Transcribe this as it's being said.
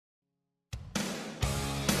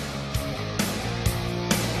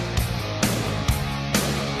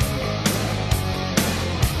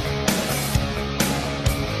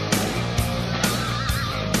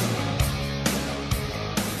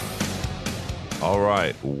All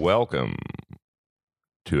right, welcome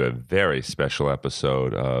to a very special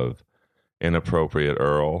episode of Inappropriate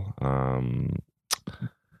Earl.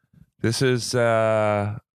 This is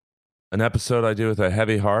an episode I do with a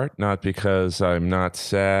heavy heart, not because I'm not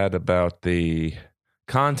sad about the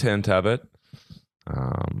content of it.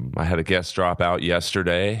 I had a guest drop out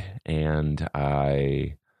yesterday, and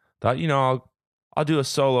I thought, I'll do a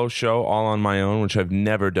solo show all on my own, which I've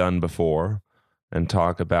never done before, and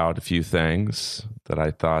talk about a few things that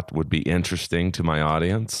I thought would be interesting to my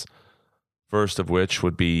audience. First of which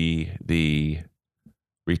would be the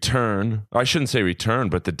return, I shouldn't say return,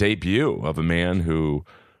 but the debut of a man who,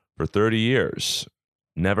 for 30 years,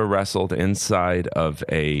 never wrestled inside of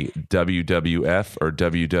a WWF or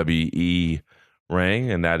WWE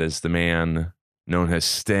ring, and that is the man known as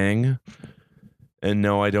Sting. And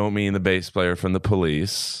no, I don't mean the bass player from the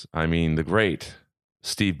Police. I mean the great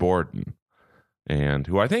Steve Borden, and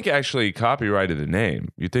who I think actually copyrighted the name.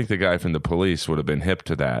 You'd think the guy from the Police would have been hip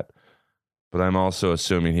to that, but I'm also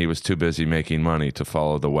assuming he was too busy making money to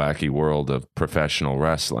follow the wacky world of professional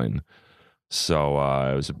wrestling. So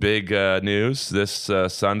it was a big news this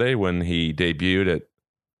Sunday when he debuted at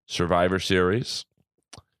Survivor Series.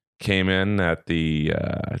 Came in at the,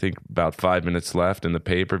 I think, about 5 minutes left in the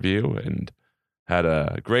pay-per-view and had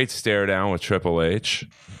a great stare down with Triple H.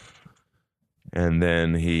 And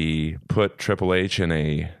then he put Triple H in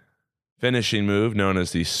a finishing move known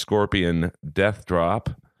as the Scorpion Death Drop.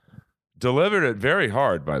 Delivered it very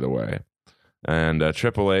hard, by the way. And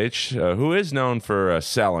Triple H, who is known for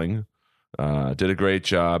selling, did a great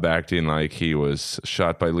job acting like he was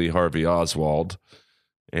shot by Lee Harvey Oswald.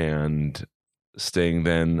 And Sting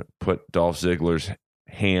then put Dolph Ziggler's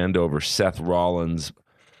hand over Seth Rollins'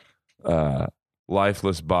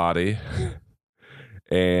 lifeless body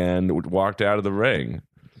and walked out of the ring.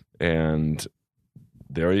 And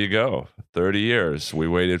there you go. 30 years. We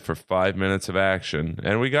waited for 5 minutes of action,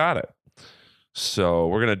 and we got it. So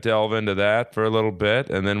we're going to delve into that for a little bit,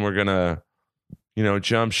 and then we're going to,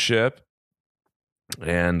 jump ship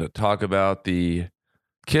and talk about the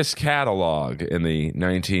Kiss catalog in the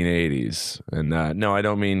 1980s. And no, I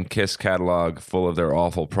don't mean Kiss catalog full of their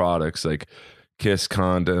awful products like Kiss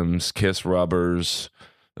condoms, Kiss rubbers,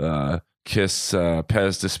 Kiss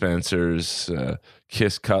Pez dispensers,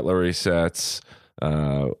 Kiss cutlery sets.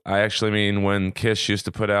 I actually mean when Kiss used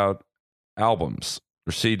to put out albums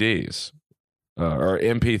or CDs or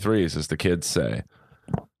MP3s, as the kids say.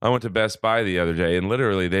 I went to Best Buy the other day, and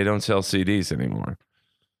literally they don't sell CDs anymore.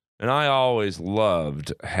 And I always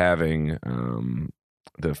loved having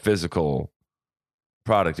the physical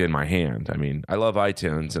product in my hand. I mean, I love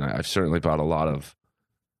iTunes, and I've certainly bought a lot of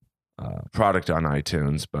product on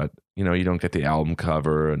iTunes, but you don't get the album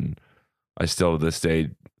cover, and I still to this day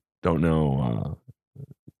don't know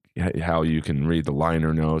how you can read the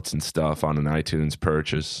liner notes and stuff on an iTunes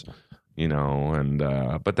purchase,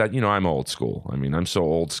 but that, I'm old school. I mean, I'm so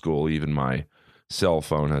old school, even my cell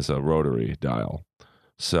phone has a rotary dial.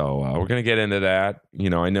 So we're going to get into that.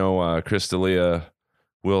 I know Chris D'Elia,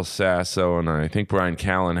 Will Sasso, and I think Brian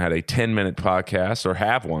Callen had a 10-minute podcast, or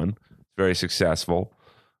have one. Very successful.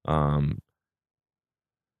 And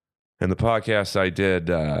the podcast I did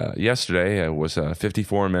yesterday was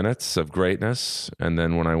 54 minutes of greatness. And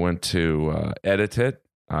then when I went to edit it,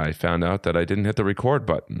 I found out that I didn't hit the record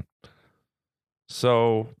button.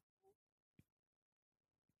 So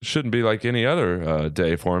it shouldn't be like any other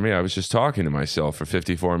day for me. I was just talking to myself for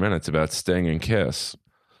 54 minutes about Sting and Kiss.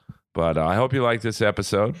 But I hope you like this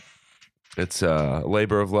episode. It's a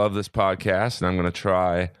labor of love, this podcast. And I'm going to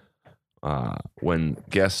try, when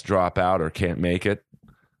guests drop out or can't make it,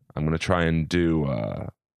 I'm going to try and do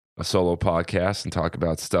a solo podcast and talk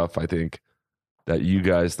about stuff I think that you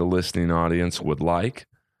guys, the listening audience, would like,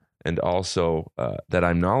 and also that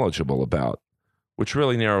I'm knowledgeable about, which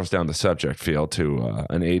really narrows down the subject field to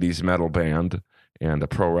an 80s metal band and a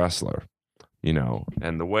pro wrestler,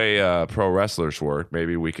 And the way pro wrestlers work,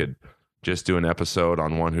 maybe we could just do an episode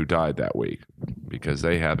on one who died that week, because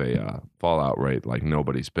they have a fallout rate like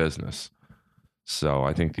nobody's business. So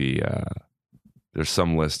I think there's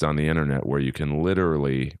some list on the internet where you can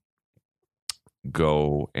literally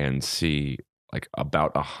go and see like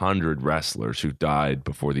about 100 wrestlers who died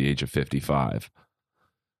before the age of 55.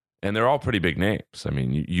 And they're all pretty big names. I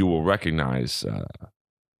mean, you will recognize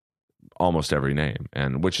almost every name,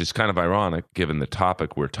 and which is kind of ironic given the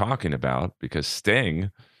topic we're talking about, because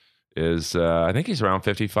Sting is, I think he's around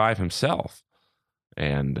 55 himself.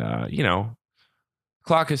 And,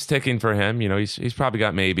 clock is ticking for him. He's probably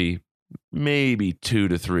got maybe 2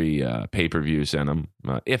 to 3 pay-per-views in him,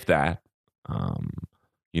 if that.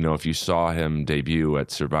 if you saw him debut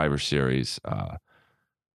at Survivor Series,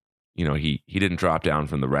 he didn't drop down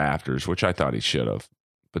from the rafters, which I thought he should have.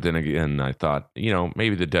 But then again, I thought,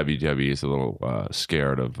 maybe the WWE is a little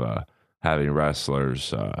scared of having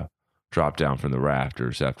wrestlers drop down from the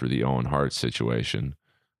rafters after the Owen Hart situation.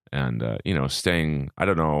 And, Sting, I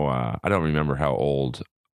don't know, I don't remember how old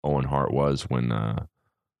Owen Hart was when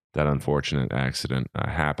that unfortunate accident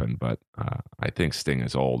happened, but I think Sting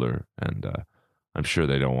is older, and I'm sure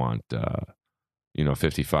they don't want, a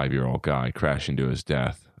 55-year-old guy crashing to his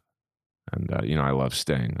death. And, I love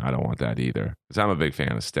Sting. I don't want that either, because I'm a big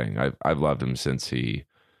fan of Sting. I've loved him since he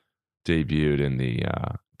debuted in the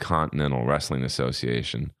Continental Wrestling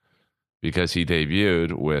Association, because he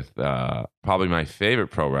debuted with probably my favorite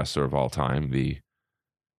pro wrestler of all time, the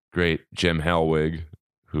great Jim Hellwig,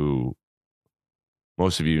 who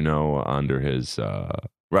most of you know under his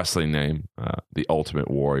wrestling name, The Ultimate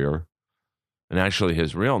Warrior. And actually,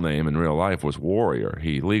 his real name in real life was Warrior.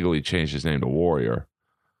 He legally changed his name to Warrior.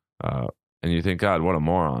 And you think, God, what a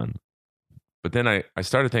moron. But then I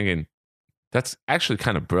started thinking, that's actually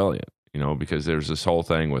kind of brilliant, because there's this whole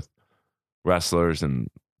thing with wrestlers and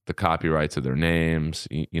the copyrights of their names.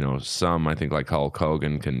 Some, I think, like Hulk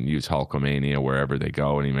Hogan, can use Hulkamania wherever they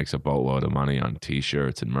go, and he makes a boatload of money on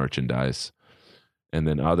T-shirts and merchandise. And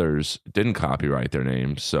then others didn't copyright their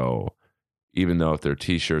names, so even though if their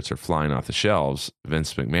T-shirts are flying off the shelves,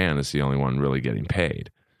 Vince McMahon is the only one really getting paid.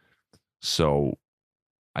 So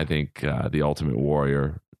I think the Ultimate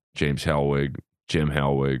Warrior, James Hellwig, Jim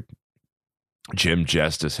Hellwig, Jim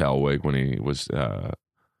Justice Hellwig, when he was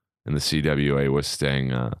in the CWA with Sting,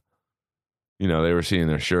 they were seeing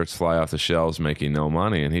their shirts fly off the shelves making no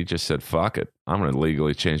money, and he just said, fuck it, I'm going to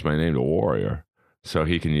legally change my name to Warrior so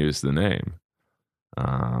he can use the name.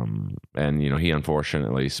 And he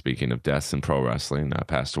unfortunately, speaking of deaths in pro wrestling,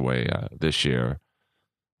 passed away this year.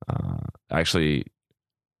 Actually,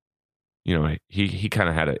 he kind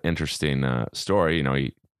of had an interesting story.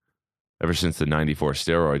 He ever since the '94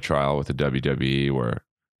 steroid trial with the WWE, where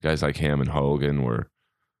guys like him and Hogan were,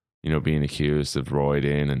 being accused of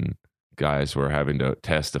roiding, and guys were having to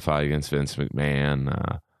testify against Vince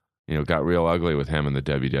McMahon. Got real ugly with him in the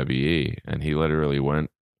WWE, and he literally went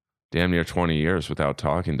damn near 20 years without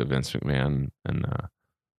talking to Vince McMahon. And I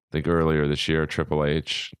think earlier this year, Triple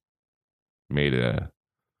H made an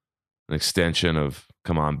extension of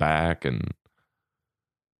come on back, and it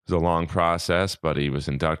was a long process, but he was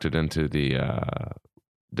inducted into the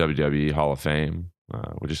WWE Hall of Fame,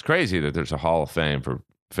 which is crazy that there's a Hall of Fame for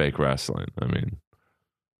fake wrestling. I mean,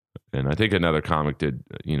 and I think another comic did,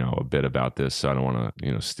 a bit about this, so I don't want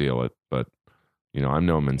to, steal it, but, I'm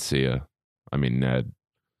no Mencia. I mean, Ned.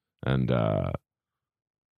 And,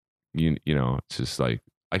 it's just like,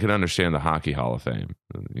 I can understand the Hockey Hall of Fame,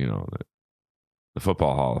 the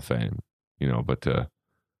Football Hall of Fame, but to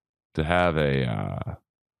have a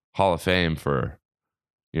Hall of Fame for,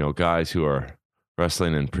 guys who are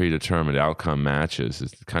wrestling in predetermined outcome matches,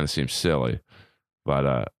 it kind of seems silly.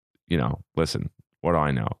 But, listen, what do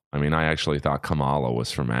I know? I mean, I actually thought Kamala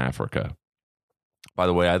was from Africa. By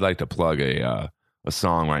the way, I'd like to plug a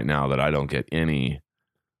song right now that I don't get any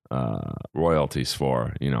royalties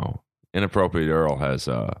for. Inappropriate Earl has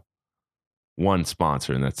one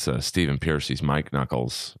sponsor, and that's Stephen Piercy's Mike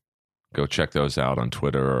Knuckles. Go check those out on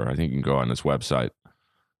Twitter, or I think you can go on his website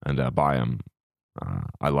and buy them.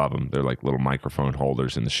 I love them. They're like little microphone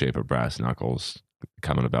holders in the shape of brass knuckles,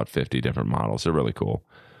 come in about 50 different models. They're really cool.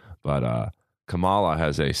 But Kamala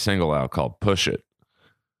has a single out called Push It,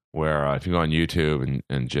 where if you go on YouTube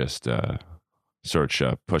and just search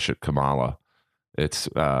Push It Kamala, it's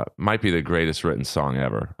might be the greatest written song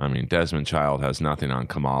ever. I mean, Desmond Child has nothing on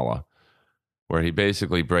Kamala, where he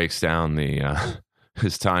basically breaks down the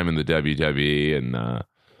his time in the WWE, and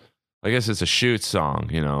I guess it's a shoot song,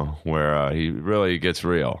 where he really gets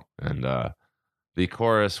real. And the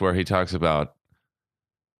chorus where he talks about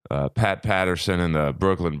Pat Patterson and the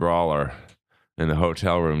Brooklyn Brawler in the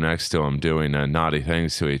hotel room next to him doing naughty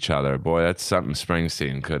things to each other. Boy, that's something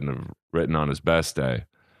Springsteen couldn't have written on his best day.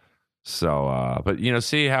 So, but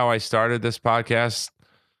see how I started this podcast?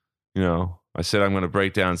 I said I'm going to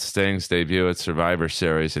break down Sting's debut at Survivor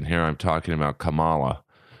Series, and here I'm talking about Kamala.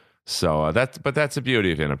 So that's the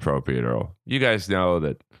beauty of Inappropriate Earl. You guys know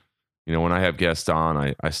that, when I have guests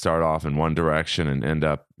on, I start off in one direction and end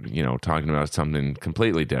up, talking about something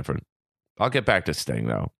completely different. I'll get back to Sting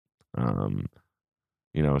though.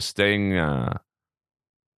 Sting,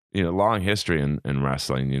 long history in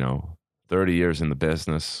wrestling, 30 years in the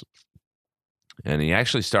business. And he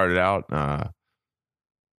actually started out,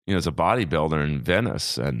 as a bodybuilder in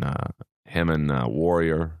Venice, and him and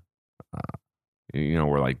Warrior,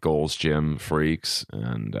 we're like Gold's Gym freaks.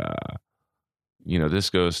 And, this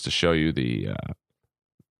goes to show you the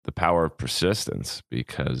power of persistence,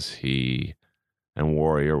 because he and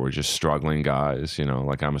Warrior were just struggling guys,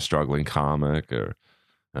 like I'm a struggling comic,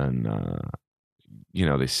 and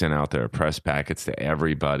they sent out their press packets to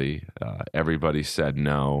everybody. Everybody said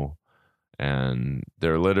no, and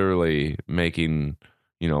they're literally making,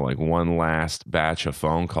 like one last batch of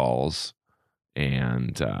phone calls,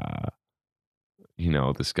 and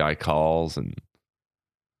this guy calls, and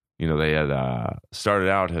they had started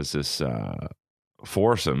out as this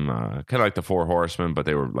foursome, kind of like the Four Horsemen, but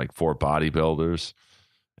they were like four bodybuilders,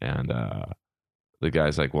 and the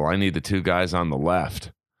guy's like, well, I need the two guys on the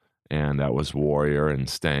left, and that was Warrior and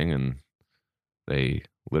Sting, and they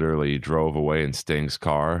literally drove away in Sting's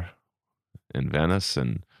car in Venice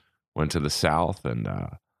and went to the South, and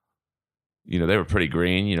they were pretty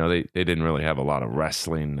green. They didn't really have a lot of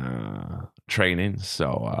wrestling training, so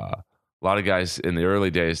a lot of guys in the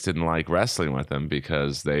early days didn't like wrestling with them,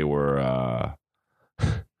 because they were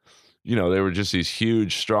they were just these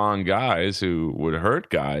huge, strong guys who would hurt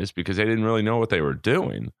guys because they didn't really know what they were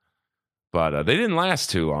doing. But they didn't last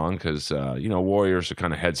too long, because Warrior's a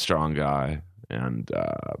kind of headstrong guy, and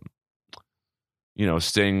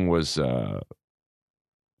Sting was a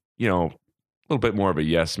little bit more of a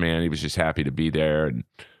yes man. He was just happy to be there, and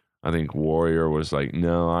I think Warrior was like,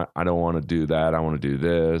 no, I don't want to do that. I want to do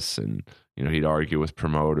this, and he'd argue with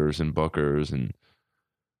promoters and bookers, and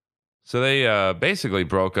so they basically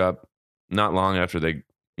broke up not long after they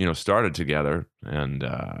started together, and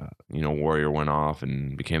Warrior went off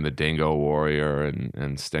and became the Dingo Warrior,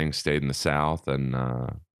 and Sting stayed in the South, and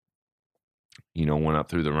went up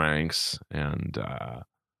through the ranks, and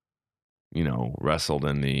wrestled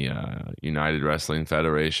in the United Wrestling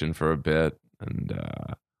Federation for a bit, and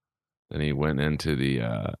then he went into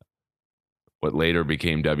the what later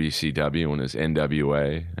became WCW and is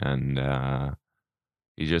NWA, and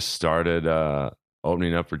he just started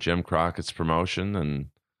opening up for Jim Crockett's promotion, and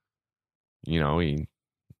the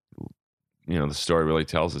story really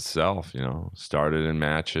tells itself. Started in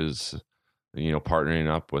matches, partnering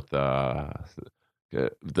up with the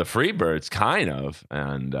Freebirds, kind of,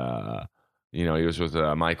 and he was with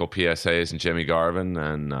Michael PSAs and Jimmy Garvin,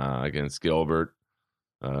 and against Gilbert,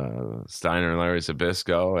 Steiner, and Larry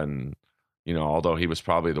Zbyszko, and although he was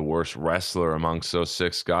probably the worst wrestler amongst those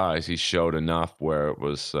six guys, he showed enough where it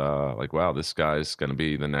was like, wow, this guy's going to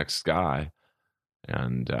be the next guy.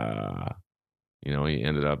 And he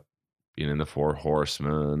ended up being in the Four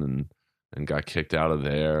Horsemen, and got kicked out of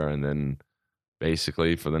there, and then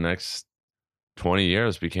basically for the next 20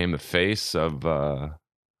 years became the face of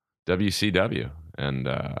WCW. And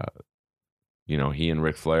he and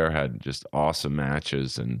Ric Flair had just awesome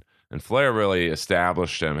matches, and Flair really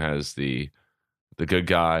established him as the good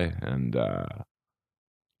guy, and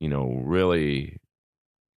really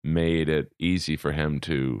made it easy for him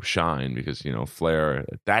to shine, because Flair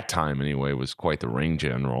at that time anyway was quite the ring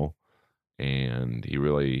general, and he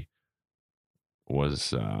really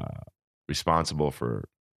was responsible for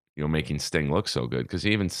making Sting look so good, because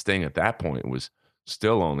even Sting at that point was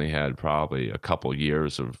still only had probably a couple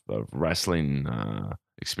years of wrestling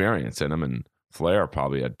experience in him, and Flair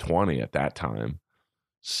probably had 20 at that time.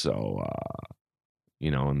 So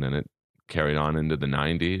and then it carried on into the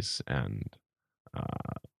 90s, and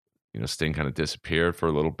Sting kind of disappeared for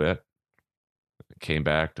a little bit, came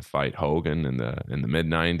back to fight Hogan in the mid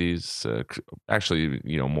 90s, actually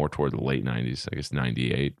more toward the late 90s, I guess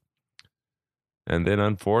 98. And then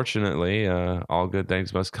unfortunately, all good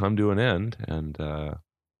things must come to an end, and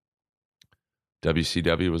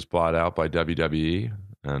WCW was bought out by WWE,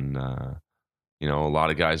 and a lot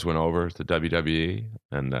of guys went over to WWE,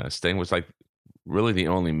 and Sting was like really the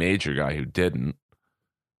only major guy who didn't,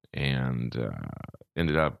 and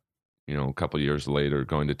ended up a couple years later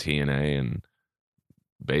going to TNA, and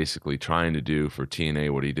basically trying to do for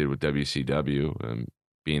TNA what he did with WCW, and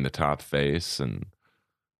being the top face. And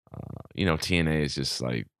TNA is just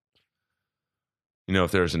like,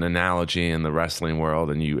 if there's an analogy in the wrestling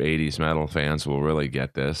world, and you 80s metal fans will really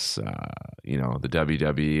get this, the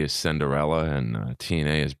WWE is Cinderella, and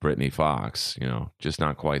TNA is Brittany Fox, just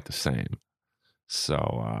not quite the same.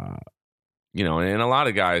 So, and a lot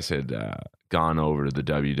of guys had gone over to the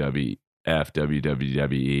WWE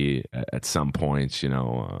at some points,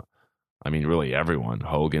 really everyone.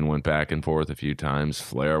 Hogan went back and forth a few times.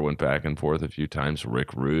 Flair went back and forth a few times.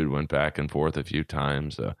 Rick Rude went back and forth a few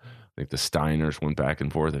times. I think the Steiners went back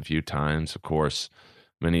and forth a few times. Of course,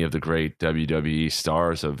 many of the great WWE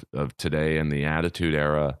stars of today and the Attitude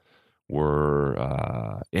Era were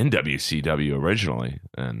in WCW originally.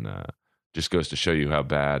 And just goes to show you how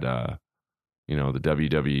bad the or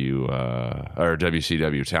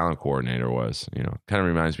WCW talent coordinator was. Kind of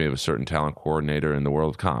reminds me of a certain talent coordinator in the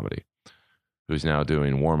world of comedy who's now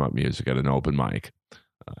doing warm-up music at an open mic.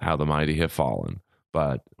 How the mighty have fallen.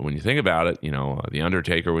 But when you think about it, The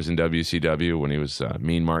Undertaker was in WCW when he was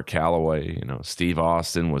Mean Mark Calloway. Steve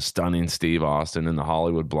Austin was stunning Steve Austin in the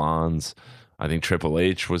Hollywood Blondes. I think Triple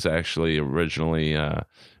H was actually originally in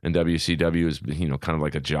WCW as, kind of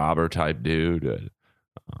like a jobber type dude.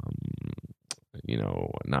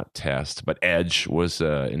 Not Test, but Edge was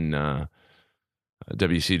in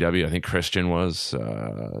WCW. I think Christian was,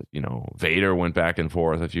 Vader went back and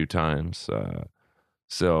forth a few times.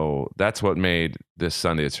 So that's what made this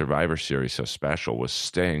Sunday at Survivor Series so special. Was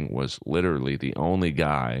Sting was literally the only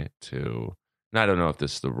guy to, and I don't know if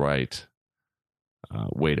this is the right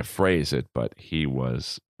way to phrase it, but he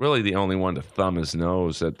was really the only one to thumb his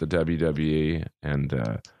nose at the WWE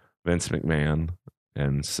and Vince McMahon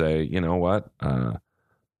and say, you know what,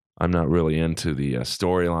 I'm not really into the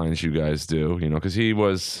storylines you guys do, because he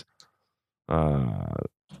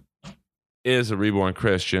is a reborn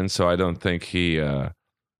Christian, so I don't think he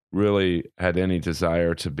really had any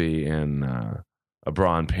desire to be in a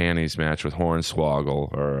bra and panties match with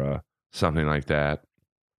Hornswoggle or something like that.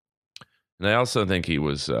 And I also think he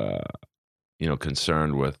was,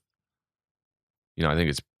 concerned with, I think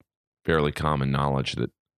it's fairly common knowledge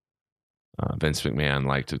that Vince McMahon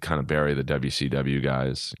liked to kind of bury the WCW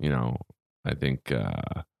guys. I think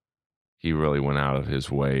he really went out of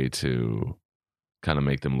his way to kind of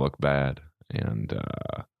make them look bad. And,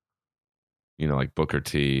 like Booker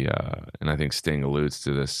T, and I think Sting alludes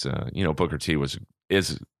to this. Booker T was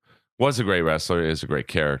a great wrestler, is a great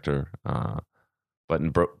character. But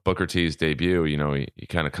in Booker T's debut, he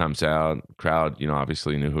kind of comes out. Crowd,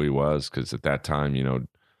 obviously knew who he was because at that time,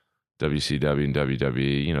 WCW and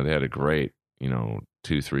WWE, they had a great,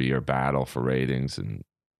 2-3 year battle for ratings, and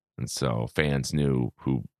so fans knew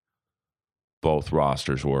who both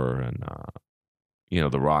rosters were. And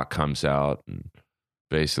The Rock comes out and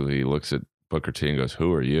basically looks at Booker T and goes,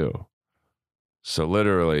 "Who are you?" So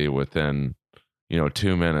literally within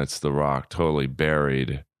 2 minutes, The Rock totally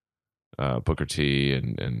buried Booker T,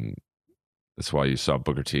 and that's why you saw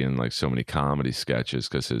Booker T in like so many comedy sketches,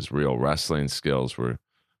 because his real wrestling skills were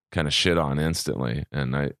kind of shit on instantly.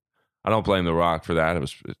 And I don't blame The Rock for that. I'm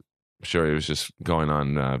sure he was just going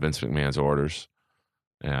on Vince McMahon's orders,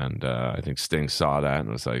 and I think Sting saw that and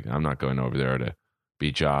was like, "I'm not going over there to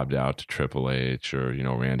be jobbed out to Triple H or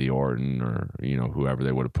Randy Orton or whoever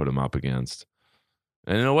they would have put him up against."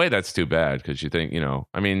 And in a way, that's too bad, because you think,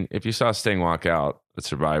 if you saw Sting walk out at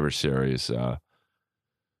Survivor Series,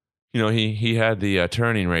 he had the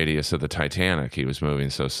turning radius of the Titanic. He was moving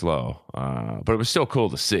so slow, but it was still cool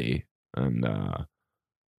to see. And,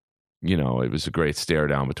 it was a great stare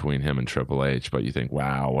down between him and Triple H. But you think,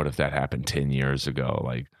 wow, what if that happened 10 years ago?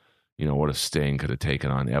 Like, what if Sting could have taken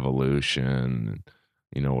on Evolution?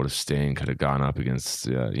 What if Sting could have gone up against,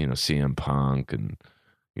 CM Punk and,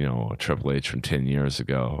 Triple H from 10 years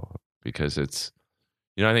ago? Because it's,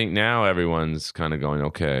 I think now everyone's kind of going,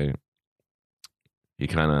 okay, he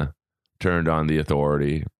kind of turned on the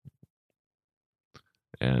Authority,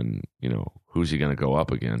 and, who's he going to go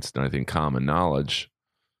up against? And I think common knowledge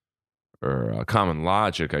or common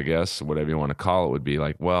logic, I guess, whatever you want to call it, would be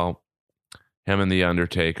like, well, him and The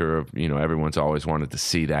Undertaker, everyone's always wanted to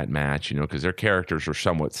see that match, because their characters were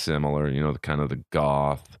somewhat similar, the kind of the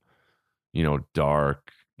goth,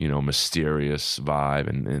 dark, mysterious vibe.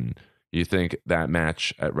 And you think that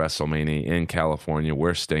match at WrestleMania in California,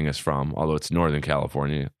 where Sting is from, although it's Northern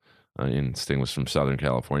California, and Sting was from Southern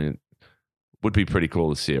California, would be pretty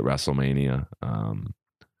cool to see at WrestleMania.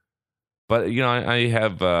 But, I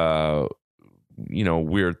have,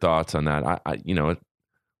 weird thoughts on that.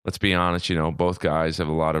 Let's be honest, both guys have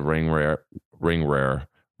a lot of ring wear,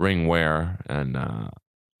 and I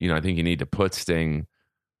think you need to put Sting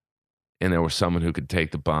in there with someone who could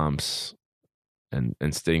take the bumps, and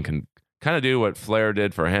Sting can kind of do what Flair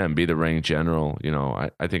did for him, be the ring general.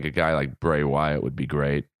 I think a guy like Bray Wyatt would be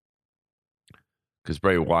great, because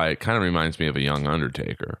Bray Wyatt kind of reminds me of a young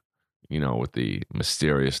Undertaker, with the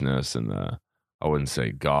mysteriousness and the, I wouldn't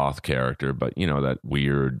say goth character, but that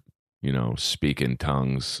weird, speak in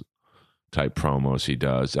tongues type promos he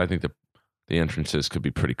does. I think the entrances could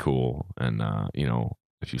be pretty cool. And,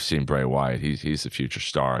 if you've seen Bray Wyatt, he's the future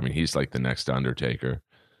star. I mean, he's like the next Undertaker.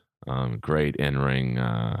 Great in-ring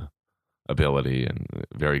ability and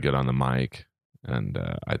very good on the mic. And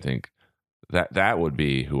I think that would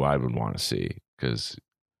be who I would want to see, because,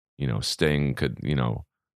 Sting could,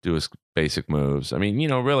 do his basic moves. I mean,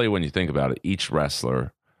 really, when you think about it, each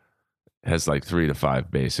wrestler has like 3 to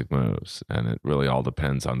 5 basic moves, and it really all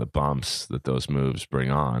depends on the bumps that those moves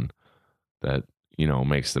bring on that,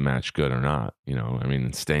 makes the match good or not. I mean,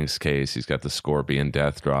 in Sting's case, he's got the Scorpion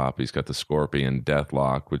Death Drop, he's got the Scorpion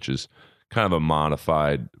Deathlock, which is kind of a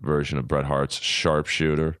modified version of Bret Hart's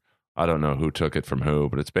Sharpshooter. I don't know who took it from who,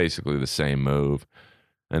 but it's basically the same move.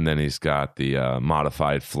 And then he's got the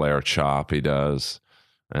modified Flair Chop he does,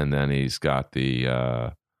 and then he's got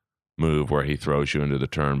the move where he throws you into the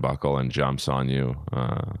turnbuckle and jumps on you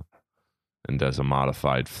and does a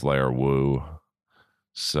modified Flair Woo.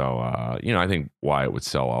 So, I think Wyatt would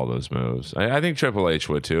sell all those moves. I think Triple H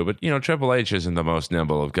would too, but, Triple H isn't the most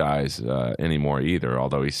nimble of guys anymore either,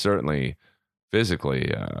 although he certainly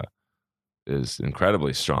physically is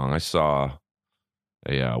incredibly strong. I saw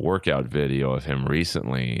a workout video of him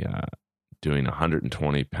recently doing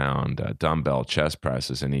 120-pound dumbbell chest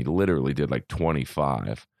presses, and he literally did like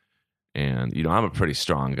 25. And, I'm a pretty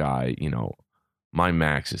strong guy. My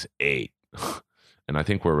max is 8. And I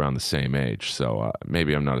think we're around the same age. So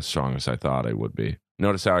maybe I'm not as strong as I thought I would be.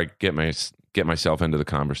 Notice how I get myself into the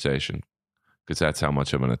conversation, because that's how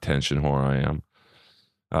much of an attention whore I am.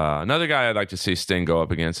 Another guy I'd like to see Sting go up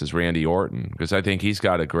against is Randy Orton, because I think he's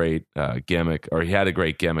got a great gimmick, or he had a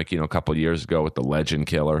great gimmick, a couple of years ago with the Legend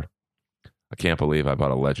Killer. I can't believe I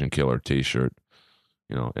bought a Legend Killer t-shirt,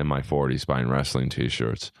 in my 40s buying wrestling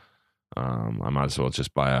t-shirts. I might as well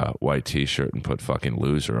just buy a white t-shirt and put fucking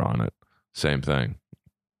loser on it. Same thing.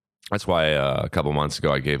 That's why a couple months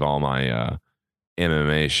ago I gave all my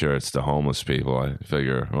MMA shirts to homeless people. I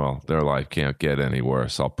figure, well, their life can't get any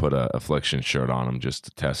worse. I'll put a Affliction shirt on them just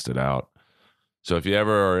to test it out. So if you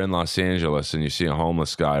ever are in Los Angeles and you see a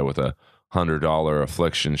homeless guy with a $100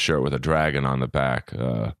 Affliction shirt with a dragon on the back,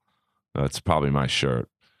 that's probably my shirt.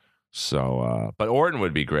 So, but Orton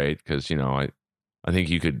would be great because, I think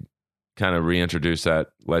you could kind of reintroduce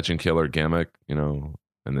that Legend Killer gimmick,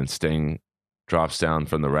 and then Sting drops down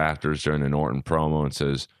from the rafters during an Orton promo and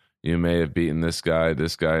says, "You may have beaten this guy,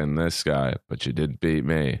 and this guy, but you did beat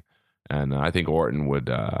me." And I think Orton would,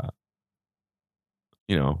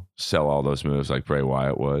 sell all those moves like Bray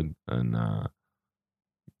Wyatt would. And, I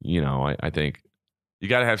think you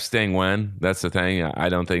got to have Sting win. That's the thing. I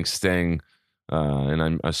don't think Sting, and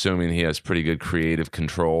I'm assuming he has pretty good creative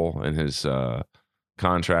control in his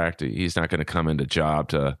contract. He's not going to come into job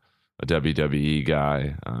to a WWE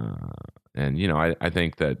guy. And, I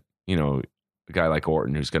think that, a guy like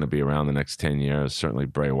Orton, who's going to be around the next 10 years, certainly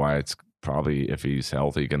Bray Wyatt's probably, if he's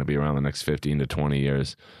healthy, going to be around the next 15 to 20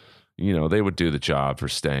 years. They would do the job for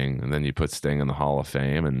Sting, and then you put Sting in the Hall of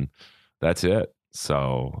Fame, and that's it.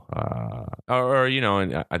 So,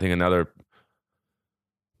 and I think another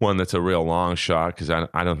one that's a real long shot, because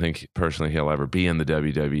I don't think personally he'll ever be in the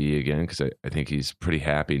WWE again, because I think he's pretty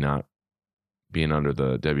happy not being under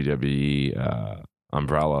the WWE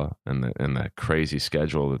umbrella and that crazy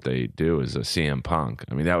schedule that they do, is a CM Punk.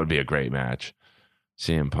 I mean, that would be a great match.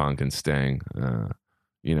 CM Punk and Sting.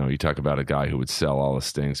 You talk about a guy who would sell all of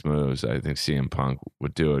Sting's moves. I think CM Punk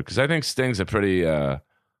would do it, because I think Sting's a pretty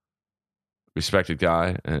respected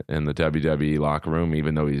guy in the WWE locker room,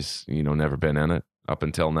 even though he's never been in it up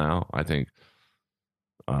until now. I think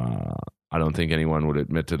I don't think anyone would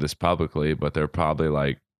admit to this publicly, but they're probably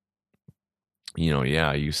like,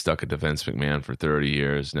 you stuck it to Vince McMahon for 30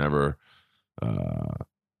 years, never,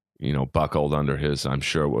 buckled under his, I'm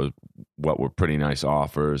sure what were pretty nice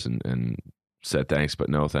offers, and said thanks, but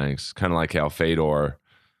no thanks. Kind of like how Fedor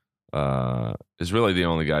is really the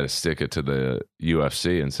only guy to stick it to the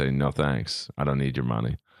UFC and say, no thanks, I don't need your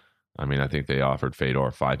money. I mean, I think they offered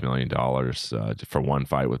Fedor $5 million for one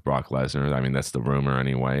fight with Brock Lesnar. I mean, that's the rumor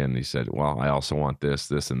anyway. And he said, well, I also want this,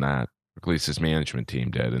 and that. Or at least his management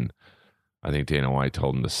team did. And I think Dana White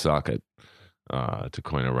told him to suck it, to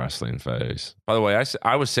coin a wrestling phrase. By the way,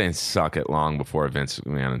 I was saying suck it long before Vince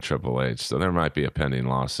McMahon and Triple H, so there might be a pending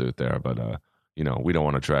lawsuit there, but, we don't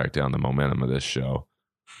want to drag down the momentum of this show.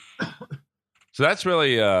 So that's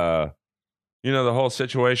really, the whole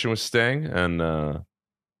situation with Sting. And,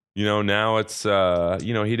 now it's,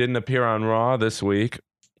 he didn't appear on Raw this week,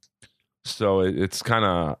 so it's kind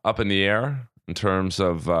of up in the air in terms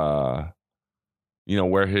of,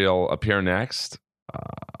 where he'll appear next.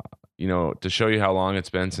 To show you how long it's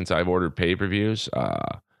been since I've ordered pay-per-views,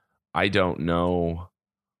 I don't know.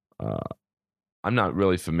 I'm not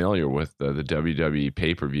really familiar with the WWE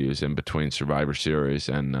pay-per-views in between Survivor Series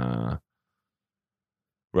and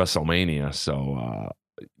WrestleMania. So,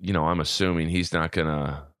 I'm assuming he's not going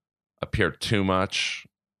to appear too much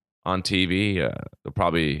on TV. There'll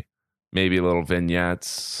probably maybe little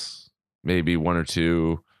vignettes, maybe one or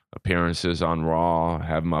two appearances on Raw,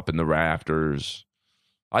 have him up in the rafters,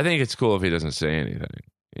 I think it's cool if he doesn't say anything.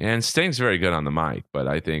 And Sting's very good on the mic, but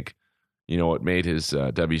I think, what made his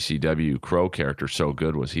WCW Crow character so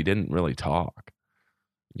good was he didn't really talk.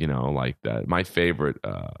 Like that. My favorite,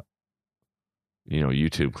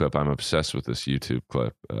 YouTube clip. I'm obsessed with this YouTube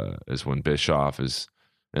clip. Is when Bischoff is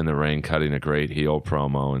in the ring cutting a great heel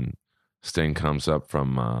promo, and Sting comes up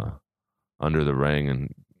from under the ring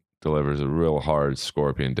and delivers a real hard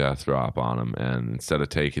scorpion death drop on him. And instead of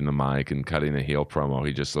taking the mic and cutting a heel promo,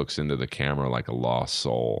 he just looks into the camera like a lost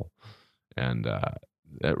soul. And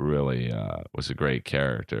that really was a great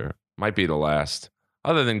character. Might be the last,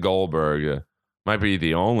 other than Goldberg, might be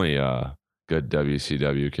the only good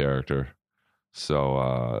WCW character.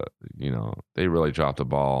 So, they really dropped the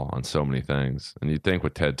ball on so many things. And you'd think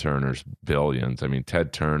with Ted Turner's billions, I mean,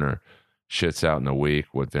 Ted Turner shits out in a week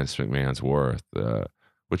what Vince McMahon's worth,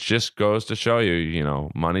 which just goes to show you,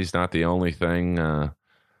 money's not the only thing that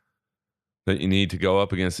you need to go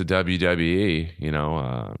up against the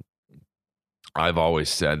WWE. I've always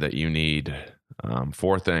said that you need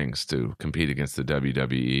four things to compete against the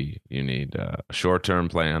WWE. You need a short-term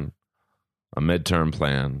plan, a mid-term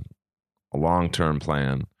plan, a long-term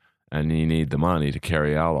plan, and you need the money to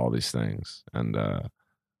carry out all these things. And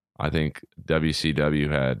I think WCW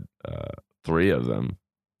had three of them.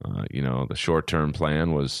 The short-term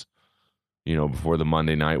plan was, before the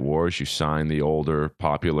Monday Night Wars, you signed the older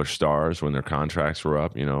popular stars when their contracts were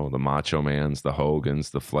up. The Macho Mans, the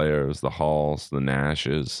Hogans, the Flairs, the Halls, the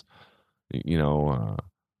Nashes.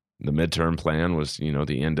 The midterm plan was, the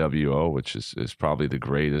NWO, which is probably the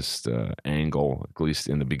greatest angle, at least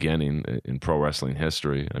in the beginning, in pro wrestling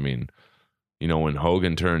history. I mean, when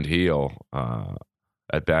Hogan turned heel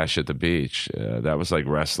at Bash at the Beach, that was like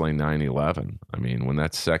wrestling 9/11. I mean, when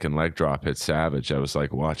that second leg drop hit Savage, I was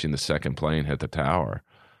like watching the second plane hit the tower.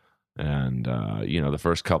 And, the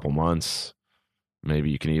first couple months,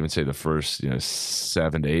 maybe you can even say the first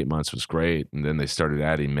 7 to 8 months was great, and then they started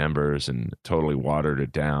adding members and totally watered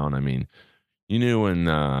it down. I mean, you knew when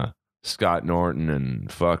Scott Norton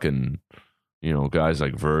and fucking guys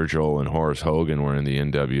like Virgil and Horace Hogan were in the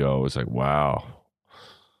NWO, it was like, wow.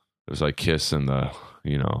 It was like Kiss in the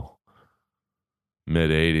mid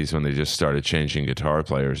 80s when they just started changing guitar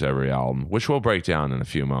players every album, which we'll break down in a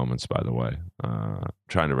few moments, by the way.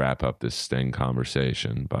 Trying to wrap up this Sting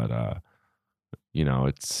conversation, but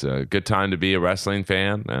it's a good time to be a wrestling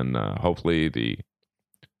fan, and hopefully the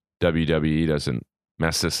WWE doesn't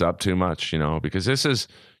mess this up too much, because this is,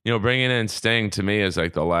 bringing in Sting to me is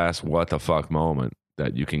like the last what the fuck moment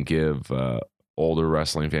that you can give older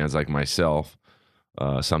wrestling fans like myself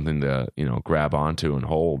something to, grab onto and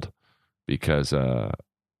hold, because,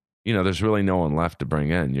 there's really no one left to bring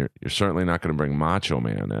in. You're certainly not going to bring Macho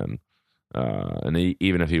Man in. And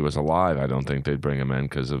even if he was alive, I don't think they'd bring him in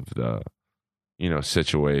because of the,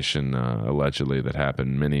 situation allegedly that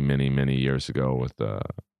happened many, many, many years ago with a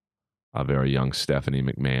very young Stephanie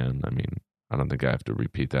McMahon. I mean, I don't think I have to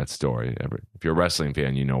repeat that story. If you're a wrestling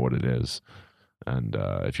fan, you know what it is. And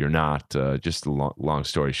if you're not, just a long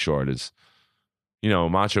story short is,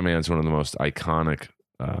 Macho Man's one of the most iconic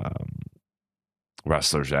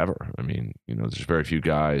wrestlers ever. I mean, there's very few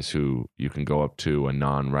guys who you can go up to a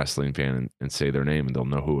non-wrestling fan and say their name and they'll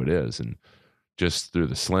know who it is. And just through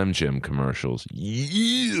the Slim Jim commercials,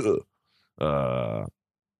 he's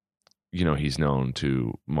known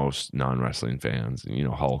to most non-wrestling fans.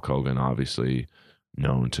 Hulk Hogan, obviously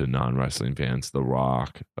known to non-wrestling fans. The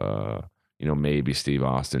Rock, maybe Steve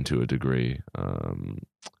Austin to a degree.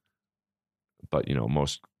 But,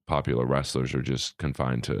 most popular wrestlers are just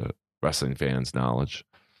confined to wrestling fans' knowledge.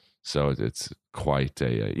 So it's quite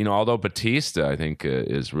a, although Batista, I think,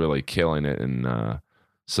 is really killing it in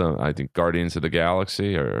I think Guardians of the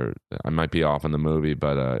Galaxy, or I might be off on the movie,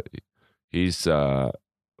 but he's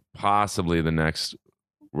possibly the next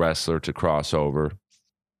wrestler to cross over.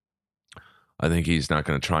 I think he's not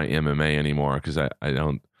going to try MMA anymore because I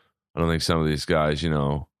don't think some of these guys,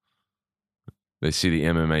 they see the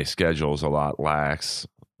MMA schedules a lot lax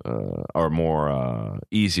or more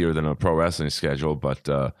easier than a pro wrestling schedule, but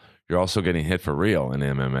you're also getting hit for real in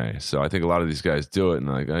MMA. So I think a lot of these guys do it and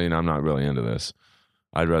like, I'm not really into this.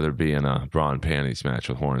 I'd rather be in a bra and panties match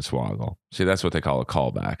with Hornswoggle. See, that's what they call a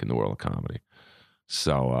callback in the world of comedy.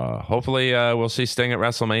 So hopefully we'll see Sting at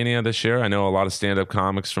WrestleMania this year. I know a lot of stand-up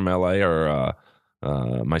comics from LA are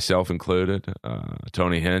myself included.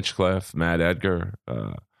 Tony Hinchcliffe, Matt Edgar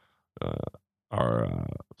are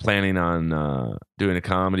planning on doing a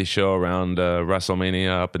comedy show around WrestleMania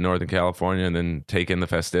up in Northern California and then take in the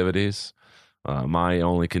festivities. My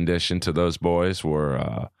only condition to those boys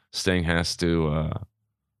were Sting has to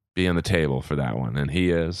be on the table for that one, and he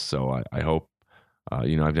is. So I hope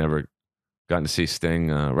I've never gotten to see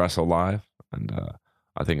Sting wrestle live, and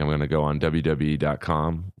I think I'm going to go on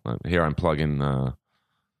WWE.com. Here I'm plugging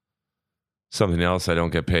something else I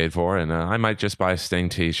don't get paid for, and I might just buy a Sting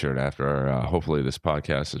T-shirt after hopefully this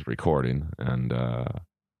podcast is recording. And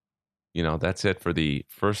that's it for the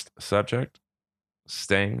first subject.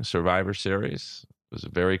 Sting Survivor Series was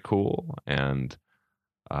very cool, and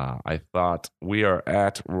I thought we are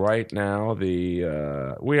at right now we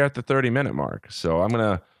are at the 30-minute mark, so I'm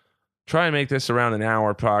gonna try and make this around an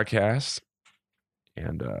hour podcast.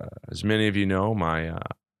 And as many of you know, my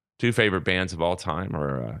two favorite bands of all time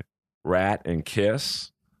are Rat and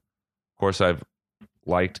Kiss. Of course, I've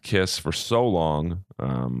liked Kiss for so long.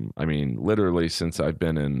 I mean, literally since I've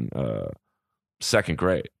been in second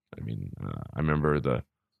grade. I mean, I remember the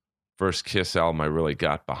first Kiss album I really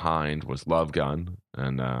got behind was Love Gun.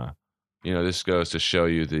 And, this goes to show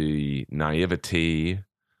you the naivety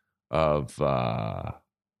of, my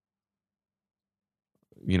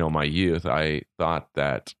youth. I thought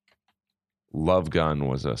that Love Gun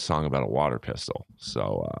was a song about a water pistol.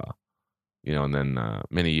 So, and then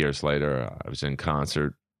many years later, I was in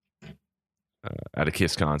concert at a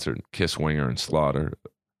Kiss concert, Kiss, Winger, and Slaughter,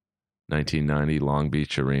 1990, Long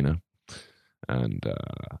Beach Arena. And,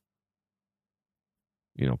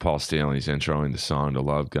 Paul Stanley's introing the song to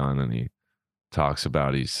Love Gun, and he talks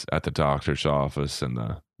about he's at the doctor's office, and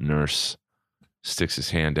the nurse sticks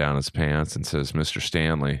his hand down his pants and says, "Mr.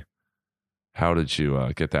 Stanley, how did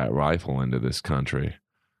you get that rifle into this country?"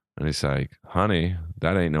 And he's like, "Honey,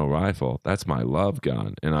 that ain't no rifle. That's my love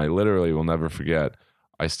gun." And I literally will never forget,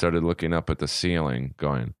 I started looking up at the ceiling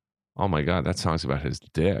going, "Oh my God, that song's about his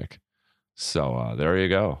dick." So there you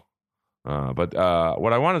go. But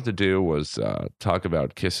what I wanted to do was talk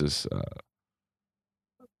about Kiss's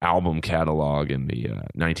album catalog in the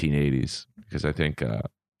 1980s, because I think, the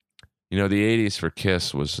 80s for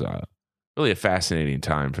Kiss was really a fascinating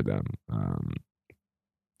time for them.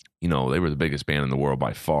 They were the biggest band in the world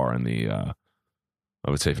by far in the, I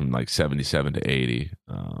would say from like 77 to 80.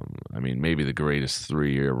 Maybe the greatest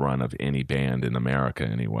 3-year run of any band in America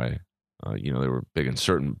anyway. They were big in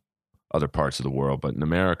certain other parts of the world, but in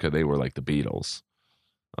America, they were like the Beatles,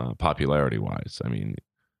 popularity-wise. Kind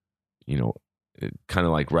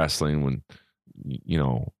of like wrestling when,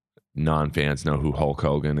 non-fans know who Hulk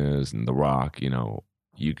Hogan is and The Rock. You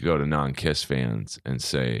could go to non-Kiss fans and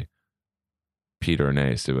say Peter and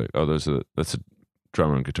Ace. They're like, "Oh, that's a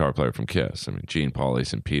drummer and guitar player from Kiss." Gene, Paul,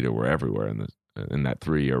 Ace, and Peter were everywhere in that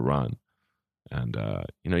 3-year run. And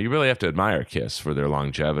you really have to admire Kiss for their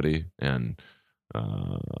longevity and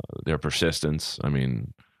their persistence.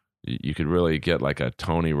 You could really get like a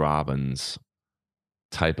Tony Robbins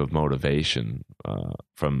type of motivation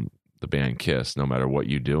from the band Kiss, no matter what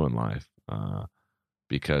you do in life,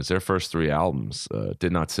 because their first 3 albums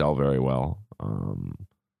did not sell very well,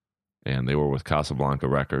 and they were with Casablanca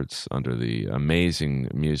Records under the amazing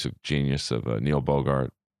music genius of Neil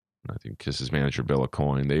Bogart. I think Kiss's manager Bill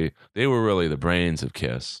Aucoin. They were really the brains of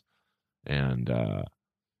Kiss, and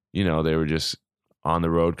they were just on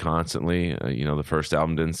the road constantly. The first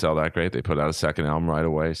album didn't sell that great. They put out a second album right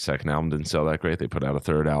away. Second album didn't sell that great. They put out a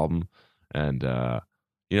third album. And,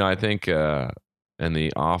 I think in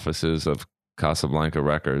the offices of Casablanca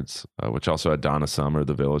Records, which also had Donna Summer,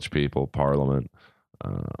 The Village People, Parliament,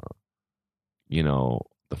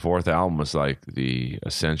 the fourth album was like the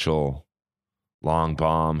essential long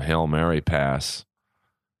bomb, Hail Mary pass.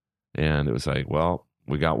 And it was like, well,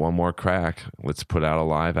 we got one more crack. Let's put out a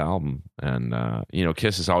live album. And,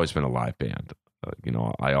 Kiss has always been a live band.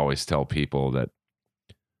 I always tell people that,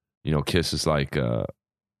 Kiss is like the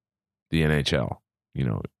NHL.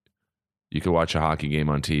 You could watch a hockey game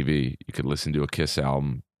on TV. You could listen to a Kiss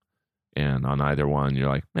album. And on either one, you're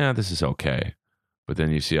like, this is okay. But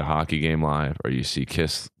then you see a hockey game live, or you see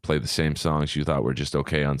Kiss play the same songs you thought were just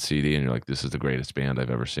okay on CD. And you're like, this is the greatest band I've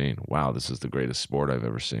ever seen. Wow, this is the greatest sport I've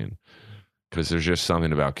ever seen. Because there's just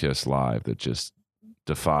something about Kiss live that just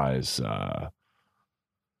defies,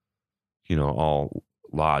 all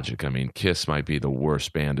logic. Kiss might be the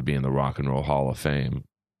worst band to be in the Rock and Roll Hall of Fame,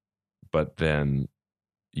 but then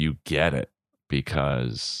you get it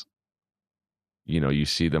because, you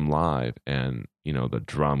see them live, and, the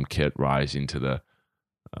drum kit rising to the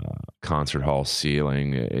concert hall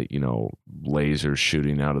ceiling, lasers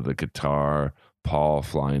shooting out of the guitar, Paul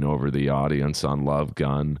flying over the audience on Love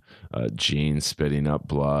Gun, Gene spitting up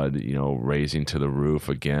blood, raising to the roof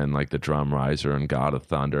again like the drum riser in God of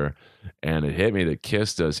Thunder. And it hit me that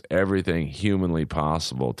Kiss does everything humanly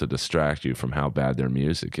possible to distract you from how bad their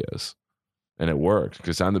music is. And it worked,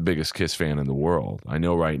 because I'm the biggest Kiss fan in the world. I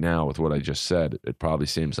know right now with what I just said, it probably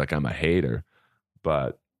seems like I'm a hater,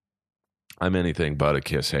 but I'm anything but a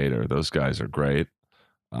Kiss hater. Those guys are great.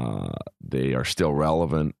 They are still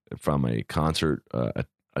relevant from a concert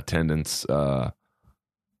attendance,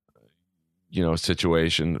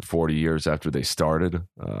 situation 40 years after they started.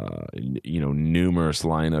 Numerous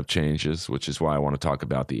lineup changes, which is why I want to talk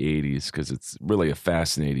about the 80s, because it's really a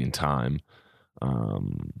fascinating time.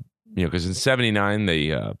 Because in '79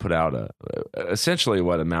 they put out essentially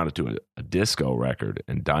what amounted to a disco record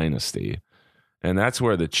in Dynasty, and that's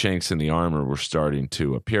where the chinks in the armor were starting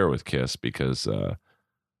to appear with Kiss, because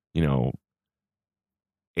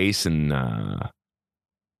Ace and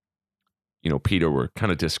Peter were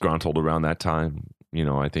kind of disgruntled around that time.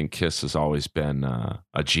 I think Kiss has always been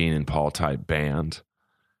a Gene and Paul type band,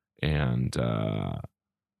 and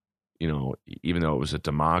even though it was a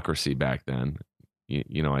democracy back then,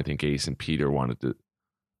 I think Ace and Peter wanted to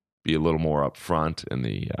be a little more upfront in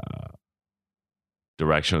the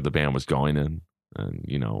direction of the band was going in. And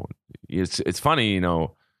it's funny,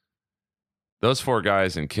 those four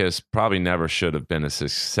guys in Kiss probably never should have been as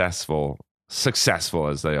successful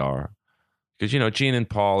as they are, because Gene and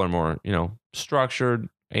Paul are more structured,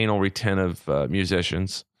 anal retentive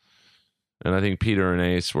musicians, and I think Peter and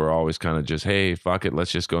Ace were always kind of just, hey, fuck it,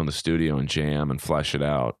 let's just go in the studio and jam and flesh it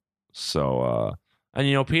out. So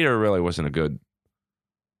and Peter really wasn't a good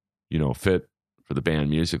fit for the band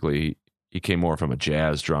musically. He came more from a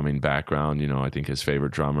jazz drumming background. I think his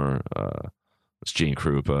favorite drummer was Gene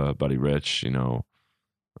Krupa, Buddy Rich,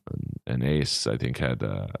 and Ace, I think, had,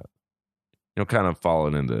 kind of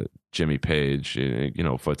followed into Jimmy Page,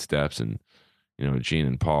 footsteps. And, Gene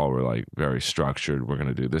and Paul were like very structured. We're going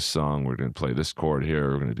to do this song. We're going to play this chord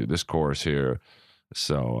here. We're going to do this chorus here.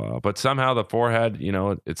 So, but somehow the forehead,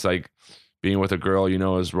 it's like being with a girl,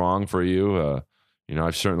 is wrong for you.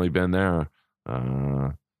 I've certainly been there.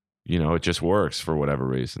 It just works for whatever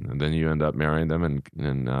reason. And then you end up marrying them and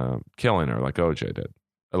killing her like OJ did,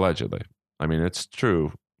 allegedly. I mean, it's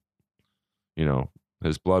true.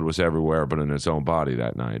 His blood was everywhere, but in his own body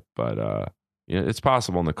that night. But, it's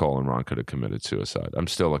possible Nicole and Ron could have committed suicide. I'm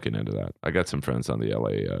still looking into that. I got some friends on the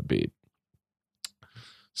LA beat.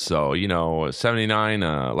 So, 79,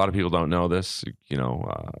 a lot of people don't know this.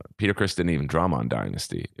 Peter Criss didn't even drum on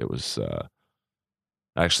Dynasty. It was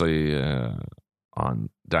actually on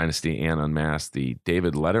Dynasty and Unmasked, the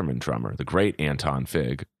David Letterman drummer, the great Anton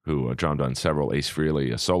Fig, who drummed on several Ace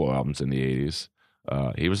Frehley solo albums in the 80s.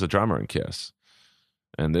 He was the drummer in Kiss.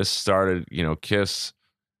 And this started, Kiss.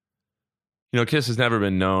 Kiss has never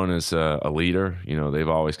been known as a leader. They've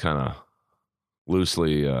always kind of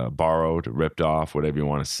loosely borrowed, ripped off, whatever you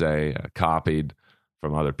want to say, copied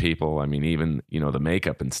from other people. I mean, even, the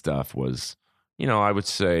makeup and stuff was, I would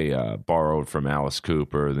say borrowed from Alice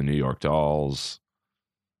Cooper, the New York Dolls.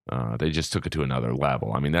 They just took it to another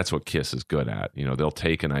level. I mean, that's what Kiss is good at. They'll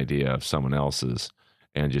take an idea of someone else's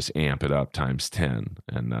and just amp it up times 10.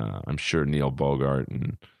 And I'm sure Neil Bogart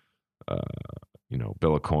and,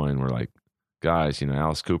 Bill Aucoin were like, guys,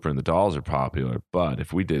 Alice Cooper and the Dolls are popular, but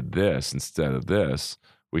if we did this instead of this,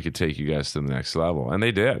 we could take you guys to the next level. And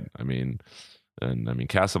they did.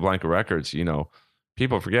 Casablanca Records,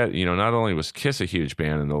 people forget, not only was Kiss a huge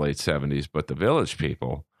band in the late 70s, but the Village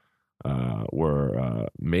People were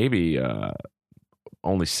maybe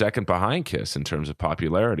only second behind Kiss in terms of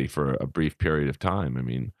popularity for a brief period of time. I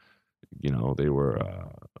mean, they were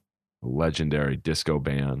a legendary disco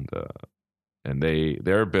band, and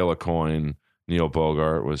their Bill Aucoin, Neil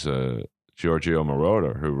Bogart was Giorgio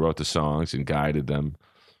Moroder, who wrote the songs and guided them,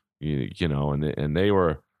 and they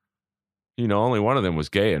were, only one of them was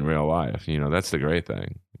gay in real life. That's the great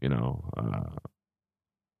thing.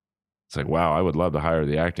 It's like, wow, I would love to hire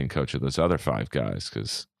the acting coach of those other five guys,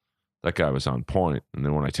 because that guy was on point. And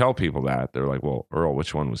then when I tell people that, they're like, well, Earl,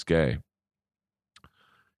 which one was gay?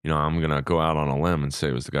 I'm going to go out on a limb and say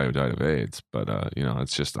it was the guy who died of AIDS, but,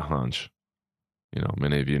 it's just a hunch.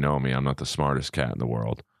 Many of you know me. I'm not the smartest cat in the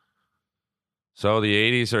world. So the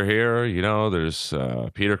 80s are here. There's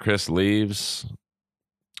Peter Criss leaves,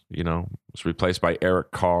 was replaced by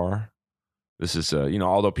Eric Carr. This is,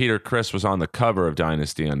 although Peter Criss was on the cover of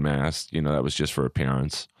Dynasty Unmasked, that was just for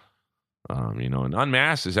appearance. And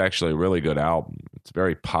Unmasked is actually a really good album. It's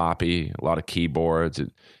very poppy, a lot of keyboards.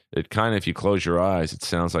 It kind of, if you close your eyes, it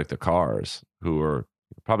sounds like the Cars, who are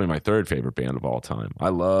probably my third favorite band of all time. I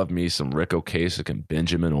love me some Ric Ocasek and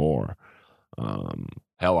Benjamin Orr.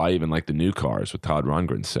 Hell, I even like the New Cars with Todd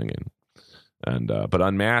Rundgren singing. And but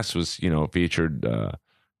Unmasked was, featured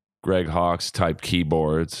Greg Hawkes type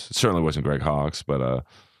keyboards. It certainly wasn't Greg Hawkes, but a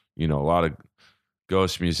lot of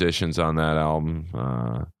ghost musicians on that album.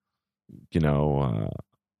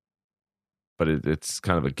 but it's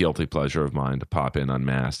kind of a guilty pleasure of mine to pop in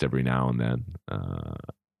Unmasked every now and then.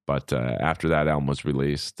 But after that album was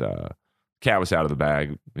released, cat was out of the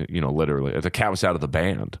bag, literally. The cat was out of the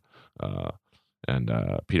band. And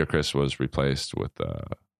Peter Criss was replaced with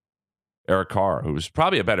Eric Carr, who was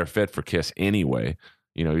probably a better fit for Kiss anyway.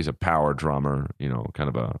 He's a power drummer,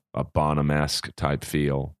 kind of a Bonham-esque type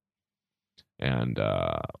feel. And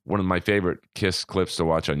one of my favorite Kiss clips to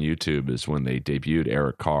watch on YouTube is when they debuted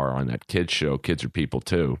Eric Carr on that kids show, Kids Are People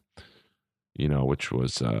Too, which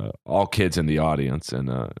was all kids in the audience, and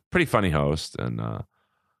a pretty funny host. And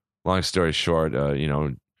long story short,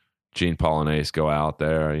 Gene, Paul, and Ace go out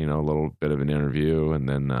there, a little bit of an interview, and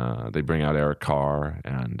then they bring out Eric Carr.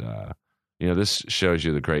 And, this shows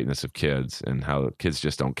you the greatness of kids and how kids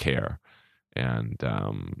just don't care. And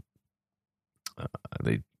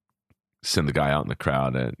they send the guy out in the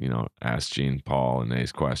crowd that, ask Gene, Paul, and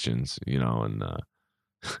Ace questions, and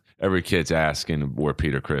every kid's asking where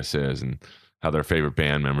Peter Criss is and how their favorite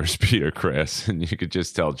band member is Peter Criss. And you could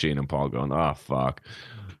just tell Gene and Paul going, oh, fuck.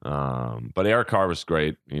 But Eric Carr was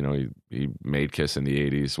great. He made Kiss in the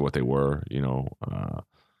 80s what they were,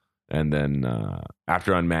 and then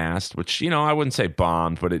after Unmasked, which, I wouldn't say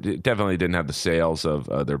bombed, but it definitely didn't have the sales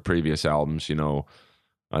of their previous albums.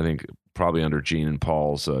 I think probably under Gene and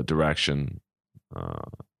Paul's direction,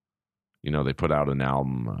 they put out an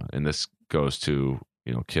album, and this goes to,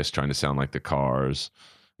 Kiss trying to sound like the Cars.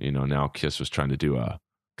 Now Kiss was trying to do a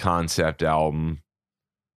concept album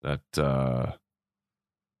that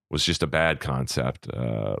was just a bad concept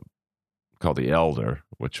called The Elder,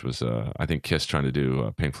 which was, I think, Kiss trying to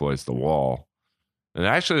do Pink Floyd's The Wall. And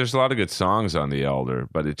actually, there's a lot of good songs on The Elder,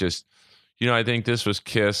 but it just, I think this was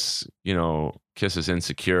Kiss, Kiss's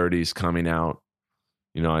insecurities coming out.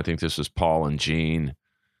 I think this was Paul and Gene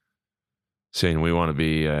saying we want to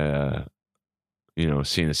be,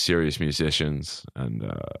 seen as serious musicians. And,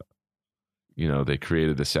 they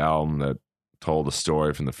created this album that told a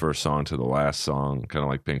story from the first song to the last song, kind of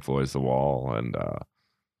like Pink Floyd's The Wall. And,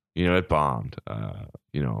 it bombed. I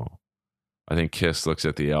think Kiss looks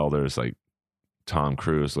at The Elders like Tom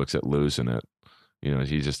Cruise looks at losing it.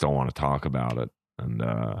 You just don't want to talk about it. And,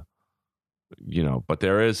 but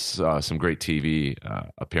there is some great TV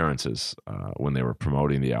appearances when they were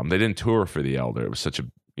promoting the album. They didn't tour for The Elder. It was such a,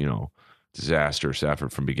 disastrous effort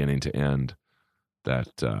from beginning to end that,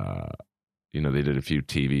 they did a few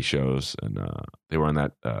TV shows, and they were on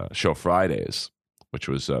that show Fridays, which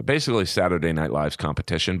was basically Saturday Night Live's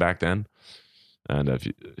competition back then. And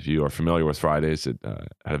if you are familiar with Fridays, it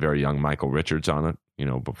had a very young Michael Richards on it,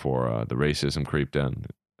 before the racism creeped in.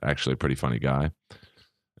 Actually a pretty funny guy.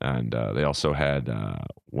 And they also had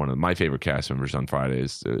one of my favorite cast members on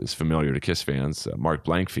Fridays is familiar to Kiss fans, Mark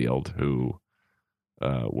Blankfield, who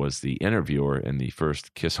was the interviewer in the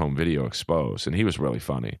first Kiss Home Video Exposed. And he was really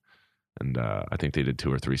funny. And I think they did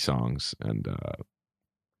 2 or 3 songs. And,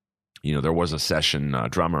 there was a session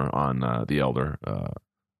drummer on The Elder,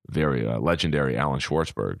 very legendary Alan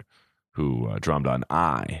Schwartzberg, who drummed on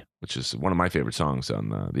I, which is one of my favorite songs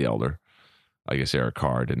on The Elder. I guess Eric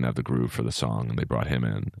Carr didn't have the groove for the song, and they brought him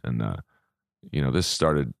in. And, this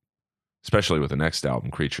started, especially with the next album,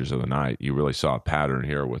 Creatures of the Night. You really saw a pattern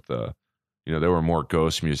here with, there were more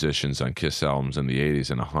ghost musicians on Kiss albums in the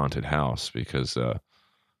 80s in a haunted house because,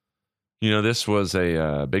 this was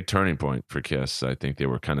a big turning point for Kiss. I think they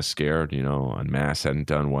were kind of scared. Unmasked hadn't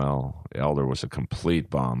done well. Elder was a complete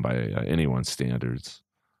bomb by anyone's standards.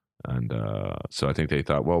 And so I think they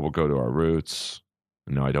thought, well, we'll go to our roots.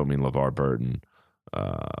 No, I don't mean LeVar Burton.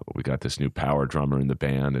 But we got this new power drummer in the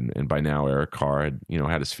band. And by now, Eric Carr had,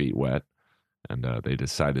 had his feet wet. And they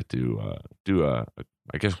decided to do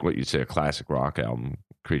I guess what you'd say, a classic rock album,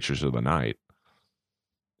 Creatures of the Night.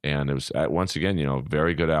 And it was, once again,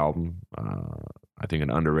 very good album. I think an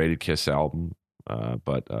underrated Kiss album,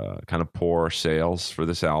 but kind of poor sales for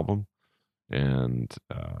this album. And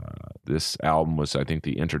this album was, I think,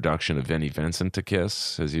 the introduction of Vinnie Vincent to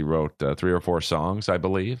Kiss, as he wrote 3 or 4 songs, I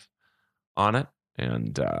believe, on it.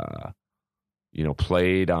 And,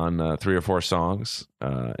 played on 3 or 4 songs.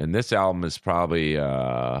 And this album is probably...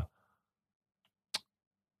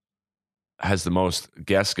 has the most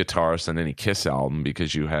guest guitarists on any Kiss album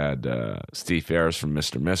because you had Steve Ferris from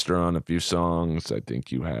Mr. Mister on a few songs. I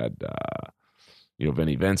think you had,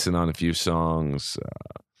 Vinnie Vincent on a few songs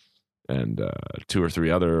and 2 or 3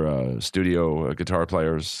 other studio guitar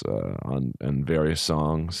players on various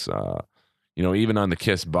songs. Even on the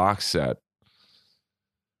Kiss box set,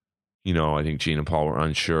 I think Gene and Paul were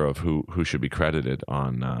unsure of who should be credited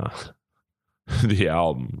on the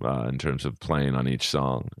album in terms of playing on each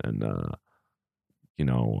song. And,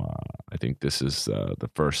 I think this is the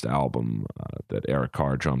first album that Eric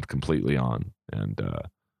Carr drummed completely on, and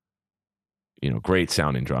great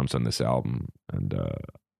sounding drums on this album, and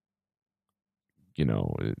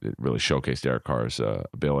it really showcased Eric Carr's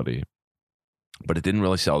ability, but it didn't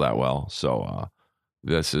really sell that well. So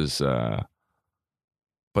this is,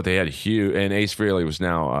 but they had huge, and Ace Frehley was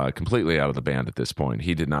now completely out of the band at this point.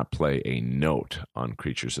 He did not play a note on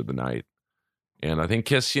Creatures of the Night. And I think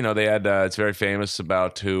Kiss, they had, it's very famous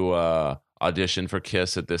about who auditioned for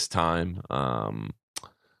Kiss at this time.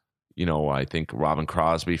 I think Robin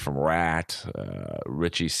Crosby from Rat,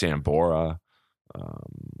 Richie Sambora,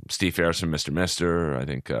 Steve Ferris from Mr. Mister. I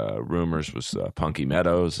think Rumors was Punky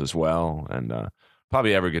Meadows as well, and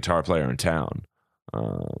probably every guitar player in town.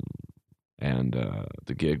 And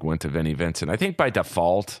the gig went to Vinnie Vincent. I think by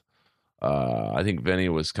default, I think Vinnie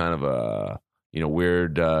was kind of a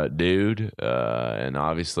weird dude, and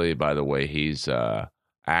obviously by the way he's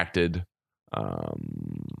acted,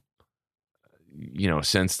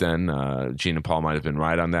 since then, Gene and Paul might have been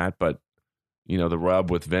right on that, but the rub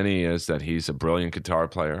with Vinnie is that he's a brilliant guitar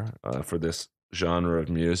player for this genre of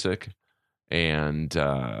music, and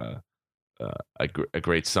a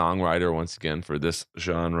great songwriter once again for this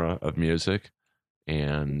genre of music,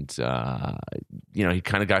 and he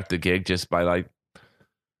kind of got the gig just by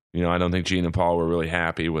I don't think Gene and Paul were really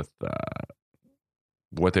happy with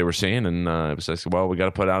what they were seeing, and it was like, well, we got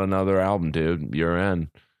to put out another album, dude. You're in.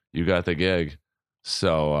 You got the gig.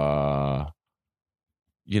 So,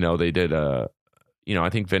 they did I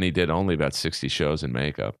think Vinny did only about 60 shows in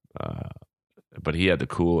makeup, but he had the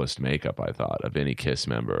coolest makeup, I thought, of any Kiss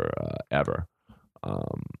member ever.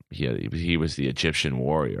 He was the Egyptian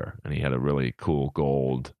warrior, and he had a really cool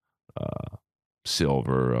gold,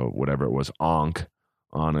 silver, or whatever it was, ankh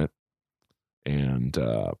on it. And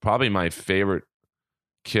probably my favorite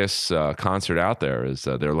Kiss concert out there is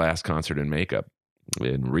their last concert in makeup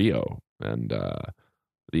in Rio, and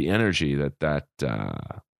the energy that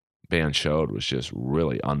band showed was just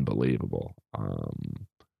really unbelievable.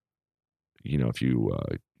 If you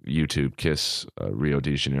YouTube Kiss Rio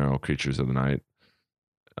de Janeiro Creatures of the Night,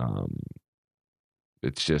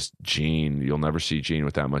 it's just Gene. You'll never see Gene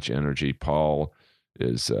with that much energy. Paul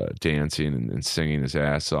is dancing and singing his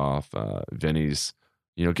ass off. Vinny's,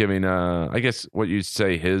 giving, I guess what you'd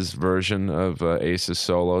say his version of Ace's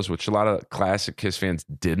solos, which a lot of classic Kiss fans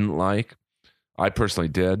didn't like. I personally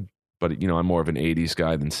did, but, I'm more of an 80s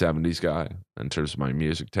guy than 70s guy in terms of my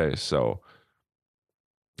music taste. So,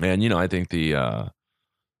 and, I think the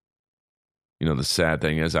sad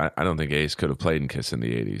thing is I don't think Ace could have played in Kiss in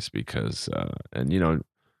the 80s because,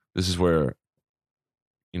 this is where,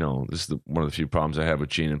 this is one of the few problems I have with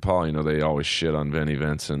Gene and Paul. They always shit on Vinnie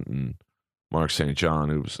Vincent and Mark St. John,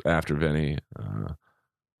 who was after Vinnie,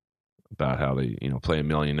 about how they, play a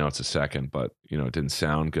million notes a second, but, it didn't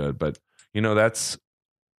sound good. But, that's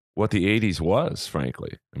what the 80s was,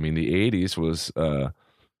 frankly. I mean, the 80s was,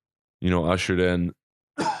 ushered in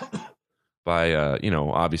by,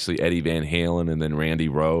 obviously Eddie Van Halen and then Randy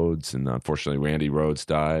Rhoads. And unfortunately, Randy Rhoads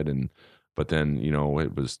died. But then,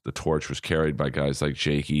 the torch was carried by guys like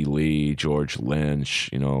Jake E. Lee, George Lynch,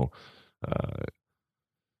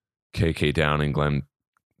 KK Downing, Glenn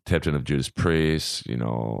Tipton of Judas Priest,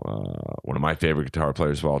 one of my favorite guitar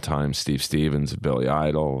players of all time, Steve Stevens of Billy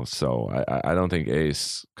Idol. So I don't think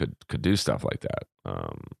Ace could do stuff like that,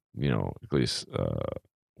 at least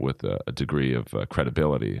with a degree of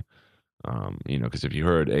credibility. Because if you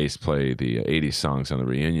heard Ace play the 80s songs on the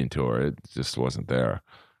reunion tour, it just wasn't there.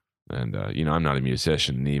 And, I'm not a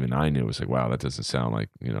musician, and even I knew it was like, wow, that doesn't sound like,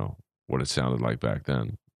 what it sounded like back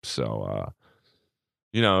then. So,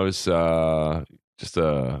 it was just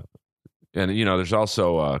and, there's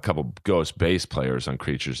also a couple ghost bass players on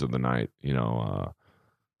Creatures of the Night.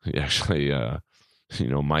 Actually,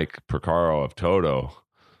 Mike Porcaro of Toto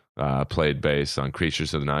played bass on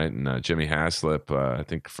Creatures of the Night, and Jimmy Haslip, I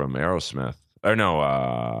think from Aerosmith. Or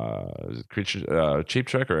no, Creatures, Cheap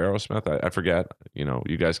Trick or Aerosmith. I forget.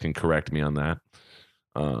 You guys can correct me on that.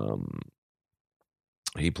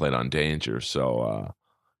 He played on Danger. So,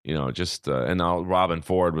 and now Robin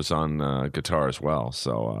Ford was on guitar as well.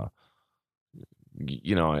 So,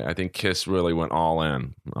 I think Kiss really went all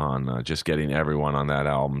in on just getting everyone on that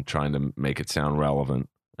album, trying to make it sound relevant.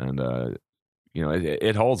 And,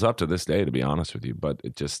 it holds up to this day, to be honest with you, but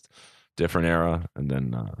it just different era. And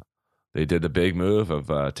then, they did the big move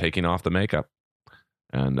of taking off the makeup.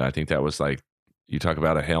 And I think that was like, you talk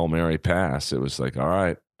about a Hail Mary pass. It was like, all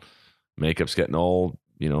right, makeup's getting old,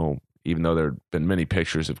 even though there had been many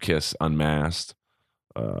pictures of Kiss unmasked.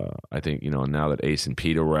 I think, now that Ace and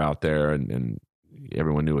Peter were out there and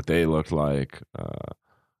everyone knew what they looked like.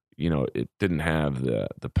 It didn't have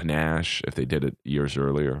the panache if they did it years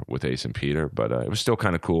earlier with Ace and Peter, but it was still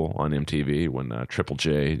kind of cool on MTV when Triple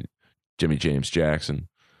J, Jimmy James Jackson,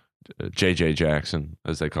 JJ Jackson,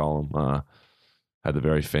 as they call him, had the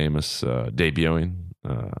very famous debuting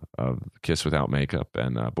of Kiss Without Makeup.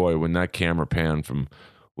 And boy, when that camera panned from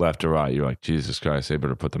left to right, you're like, Jesus Christ, they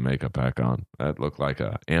better put the makeup back on. That looked like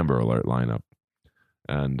a Amber Alert lineup.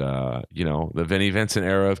 And, the Vinnie Vincent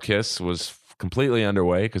era of Kiss was completely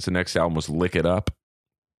underway because the next album was Lick It Up,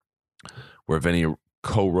 where Vinnie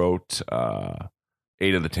co-wrote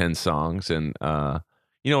 8 of the 10 songs. And,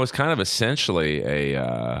 it was kind of essentially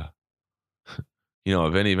a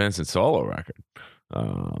Vinnie Vincent solo record.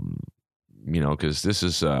 Because this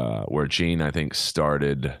is where Gene, I think,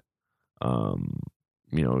 started,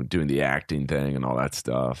 doing the acting thing and all that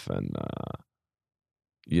stuff. And,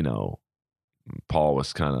 Paul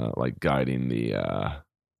was kind of like guiding the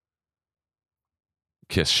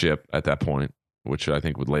Kiss ship at that point, which I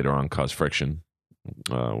think would later on cause friction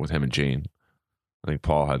with him and Gene. I think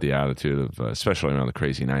Paul had the attitude of, especially around the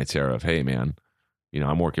Crazy Nights era, of, hey, man,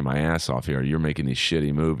 I'm working my ass off here. You're making these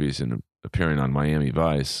shitty movies and appearing on Miami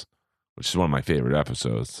Vice, which is one of my favorite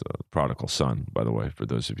episodes, Prodigal Son, by the way, for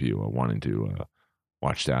those of you wanting to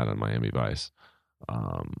watch that on Miami Vice.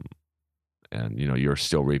 And, you're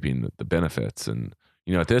still reaping the benefits. And,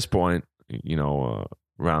 at this point,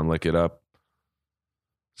 around Lick It Up,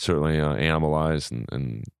 certainly Animalized,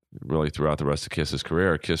 and really throughout the rest of Kiss's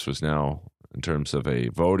career, Kiss was now, in terms of a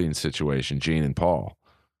voting situation, Gene and Paul.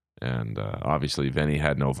 And obviously, Vinnie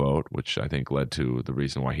had no vote, which I think led to the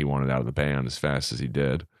reason why he wanted out of the band as fast as he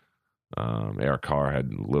did. Eric Carr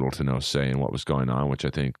had little to no say in what was going on, which I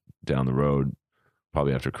think down the road,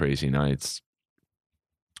 probably after Crazy Nights,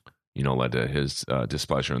 led to his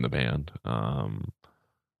displeasure in the band.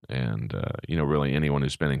 Really anyone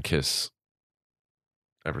who's been in Kiss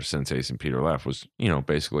ever since Ace and Peter left was,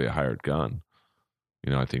 basically a hired gun.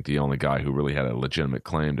 I think the only guy who really had a legitimate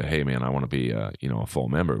claim to, hey, man, I want to be, a full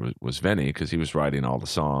member was Vinnie, because he was writing all the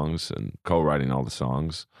songs and co-writing all the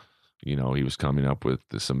songs. He was coming up with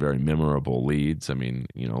some very memorable leads. I mean,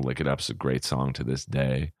 Lick It Up's a great song to this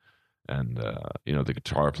day. And, the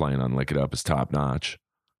guitar playing on Lick It Up is top notch.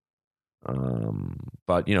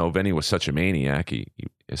 But, Vinnie was such a maniac. He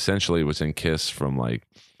essentially was in Kiss from I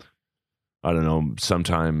don't know,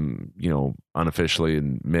 sometime, unofficially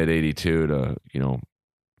in mid 82 to,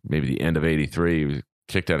 maybe the end of 83. He was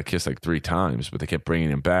kicked out of Kiss 3 times, but they kept bringing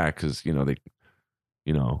him back because, he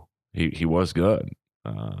was good.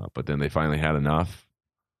 But then they finally had enough,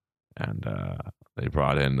 and they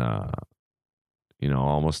brought in,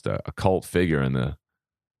 almost a cult figure in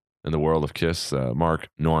the world of Kiss, Mark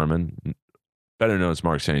Norman, better known as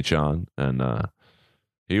Mark St. John, and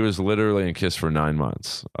he was literally in Kiss for 9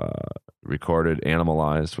 months. Recorded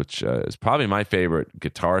Animalized, which is probably my favorite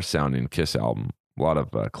guitar sounding Kiss album. A lot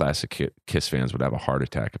of classic Kiss fans would have a heart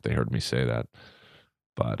attack if they heard me say that.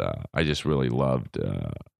 But I just really loved,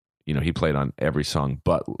 he played on every song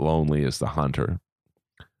but Lonely as the Hunter,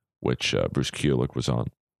 which Bruce Kulick was on,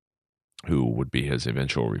 who would be his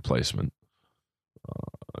eventual replacement.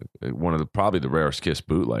 One of probably the rarest Kiss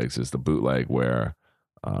bootlegs is the bootleg where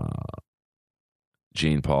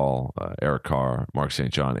Gene, Paul, Eric Carr, Mark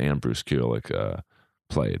St. John, and Bruce Kulick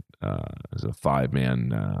played. As a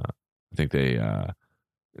 5-man. I think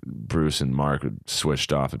Bruce and Mark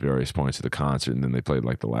switched off at various points of the concert, and then they played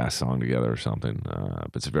the last song together or something.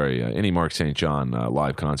 But it's a very any Mark St. John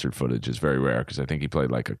live concert footage is very rare, because I think he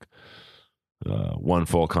played one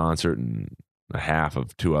full concert and a half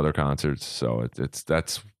of 2 other concerts. So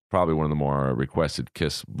that's probably one of the more requested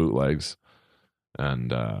Kiss bootlegs.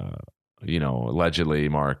 And allegedly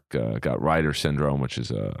Mark got Reiter syndrome, which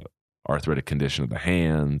is a arthritic condition of the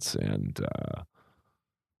hands, and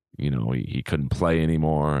he couldn't play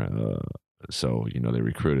anymore. So they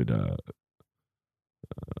recruited a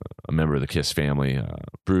member of the Kiss family,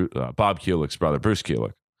 Bob Kulick's brother, Bruce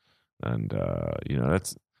Kulick, and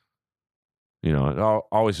that's it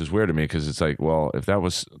always was weird to me, because it's well, if that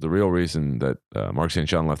was the real reason that Mark St.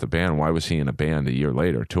 John left the band, why was he in a band a year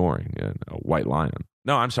later touring in White Lion?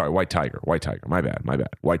 No, I'm sorry, White Tiger. My bad.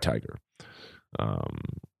 White Tiger.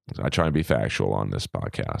 I try and be factual on this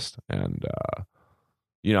podcast, and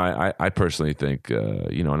I personally think,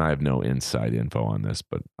 and I have no inside info on this,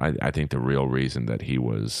 but I think the real reason that he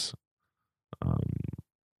was,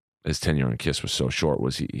 his tenure in Kiss was so short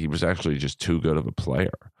was he was actually just too good of a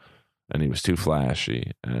player, and he was too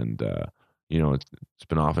flashy, and it's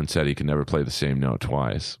been often said he can never play the same note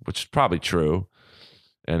twice, which is probably true.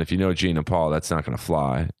 And if you know Gene and Paul, that's not going to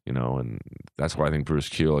fly, and that's why I think Bruce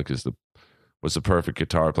Kulick is was the perfect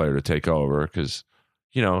guitar player to take over because,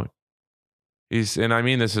 you know, and I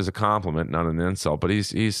mean this as a compliment, not an insult, but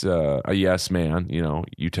he's a yes man. You know,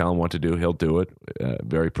 you tell him what to do, he'll do it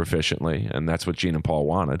very proficiently, and that's what Gene and Paul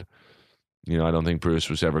wanted. You know, I don't think Bruce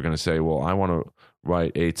was ever going to say, "Well, I want to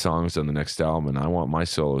write 8 songs on the next album, and I want my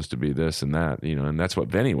solos to be this and that." You know, and that's what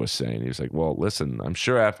Vinny was saying. He was like, "Well, listen, I'm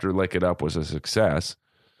sure after Lick It Up was a success."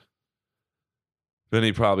 Then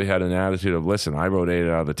he probably had an attitude of, listen, I wrote 8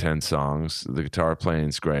 out of the 10 songs. The guitar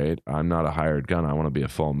playing's great. I'm not a hired gun. I want to be a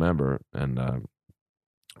full member. And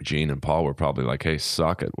Gene and Paul were probably like, hey,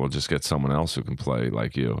 suck it. We'll just get someone else who can play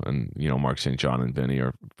like you. And, you know, Mark St. John and Vinny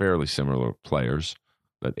are fairly similar players,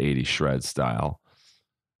 that 80 shred style.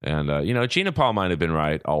 And, you know, Gene and Paul might have been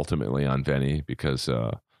right ultimately on Vinny because,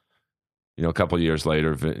 you know, a couple of years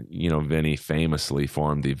later, you know, Vinny famously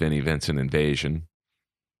formed the Vinnie Vincent Invasion.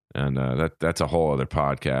 And that's a whole other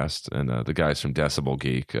podcast. And the guys from Decibel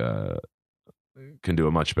Geek can do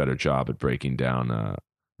a much better job at breaking down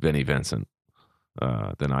Vinnie Vincent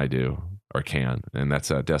than I do or can. And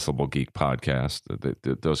that's a Decibel Geek podcast.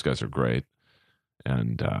 Those guys are great.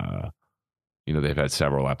 And, you know, they've had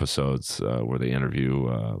several episodes where they interview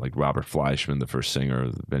like Robert Fleischman, the first singer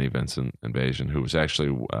of the Vinnie Vincent Invasion, who was actually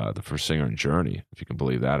the first singer in Journey, if you can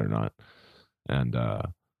believe that or not. And,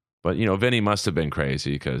 but, you know, Vinny must have been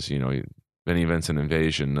crazy because, you know, Vinnie Vincent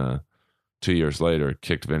Invasion 2 years later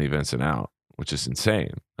kicked Vinnie Vincent out, which is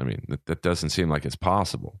insane. I mean, that doesn't seem like it's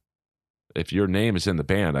possible. If your name is in the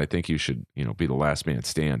band, I think you should, you know, be the last man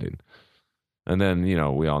standing. And then, you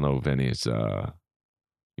know, we all know Vinny's,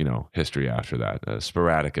 you know, history after that,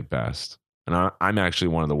 sporadic at best. And I'm actually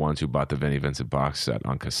one of the ones who bought the Vinnie Vincent box set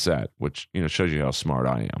on cassette, which, you know, shows you how smart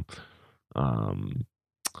I am.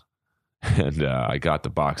 And I got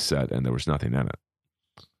the box set, and there was nothing in it.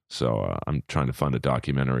 So I'm trying to fund a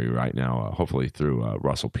documentary right now, hopefully through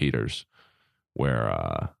Russell Peters,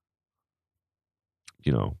 where,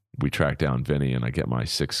 you know, we track down Vinny, and I get my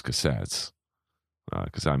 6 cassettes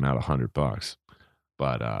because I'm out $100.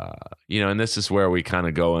 But, you know, and this is where we kind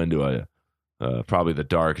of go into probably the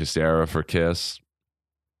darkest era for Kiss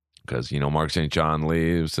because, you know, Mark St. John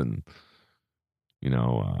leaves and, you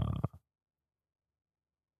know,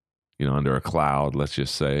 under a cloud, let's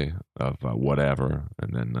just say, of whatever.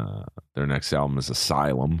 And then their next album is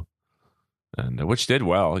Asylum, and which did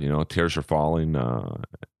well. You know, Tears Are Falling,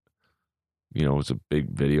 you know, it was a big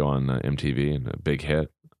video on MTV and a big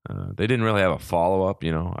hit. They didn't really have a follow-up,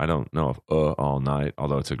 you know. I don't know if All Night,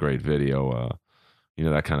 although it's a great video, you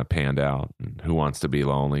know, that kind of panned out. And Who Wants to Be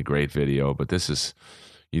Lonely, great video. But this is,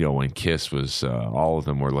 you know, when Kiss was, all of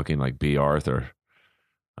them were looking like B. Arthur.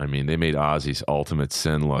 I mean, they made Ozzy's Ultimate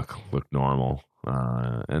Sin look normal.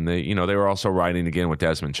 And they, you know, they were also writing again with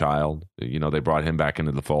Desmond Child. You know, they brought him back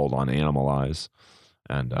into the fold on Animalize.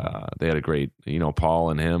 And they had a great, you know, Paul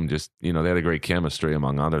and him just, you know, they had a great chemistry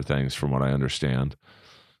among other things from what I understand.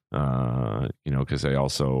 You know, because they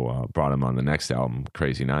also brought him on the next album,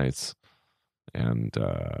 Crazy Nights. And,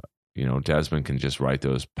 you know, Desmond can just write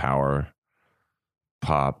those power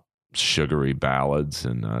pop sugary ballads,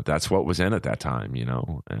 and that's what was in at that time, you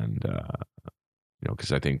know. And you know,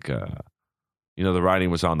 because I think you know, the writing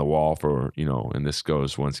was on the wall for, you know, and this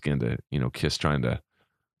goes once again to, you know, Kiss trying to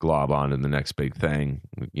glob on to the next big thing,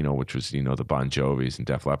 you know, which was, you know, the Bon Jovis and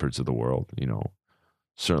Def Leppards of the world. You know,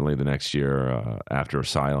 certainly the next year after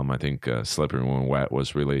Asylum, I think Slippery When Wet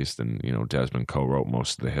was released, and, you know, Desmond co-wrote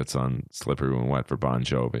most of the hits on Slippery When Wet for Bon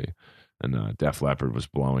Jovi, and Def Leppard was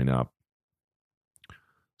blowing up.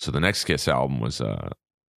 So the next Kiss album was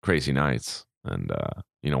Crazy Nights. And,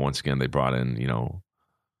 you know, once again, they brought in, you know,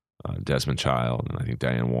 Desmond Child. And I think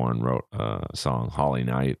Diane Warren wrote a song, Holly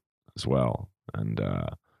Night, as well. And,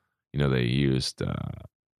 you know, they used,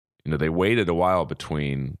 you know, they waited a while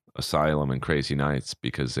between Asylum and Crazy Nights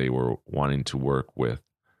because they were wanting to work with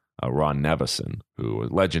Ron Nevison, who was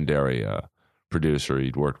a legendary producer.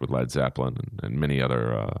 He'd worked with Led Zeppelin and many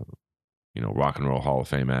other, you know, Rock and Roll Hall of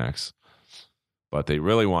Fame acts. But they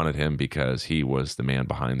really wanted him because he was the man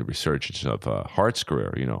behind the resurgence of Heart's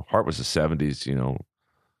career. You know, Heart was a 70s, you know,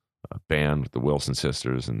 band with the Wilson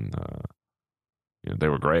sisters, and, you know, they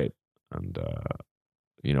were great. And,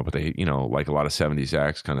 you know, but they, you know, like a lot of 70s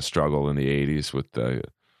acts kind of struggled in the 80s with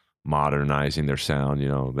modernizing their sound. You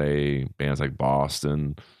know, bands like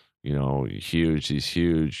Boston, you know, these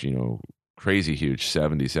huge, you know, crazy huge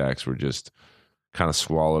 70s acts were just kind of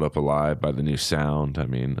swallowed up alive by the new sound. I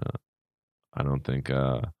mean, I don't think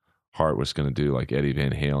Hart was going to do like Eddie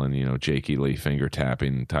Van Halen, you know, Jakey Lee finger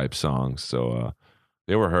tapping type songs. So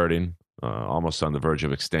they were hurting, almost on the verge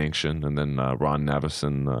of extinction. And then Ron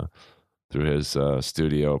Nevison, through his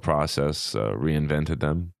studio process, reinvented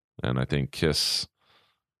them. And I think Kiss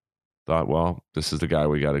thought, well, this is the guy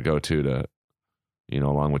we got to go to,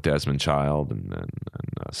 along with Desmond Child and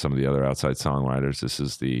some of the other outside songwriters. This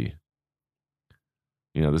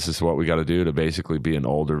is what we got to do to basically be an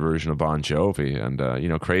older version of Bon Jovi.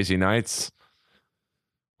 And, Crazy Nights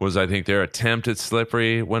was, I think, their attempt at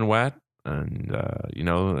Slippery When Wet. And,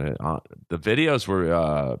 the videos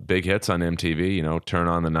were big hits on MTV, Turn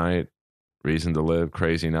on the Night, Reason to Live,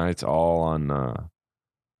 Crazy Nights, all on, I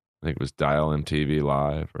think it was Dial MTV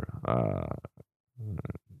Live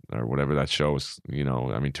or whatever that show was,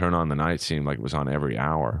 Turn on the Night seemed like it was on every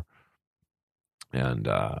hour. And,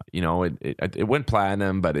 it went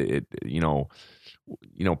platinum, but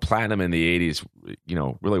platinum in the 80s,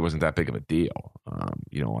 really wasn't that big of a deal.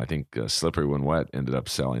 I think Slippery When Wet ended up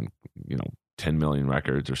selling, 10 million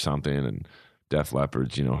records or something. And Def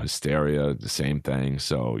Leppard's, Hysteria, the same thing.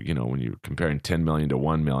 So, when you're comparing 10 million to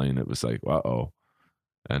 1 million, it was like, uh-oh.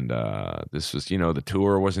 And this was, the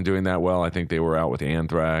tour wasn't doing that well. I think they were out with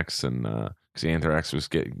Anthrax, and because Anthrax was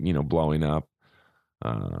blowing up.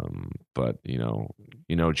 But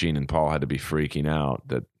Gene and Paul had to be freaking out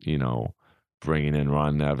that bringing in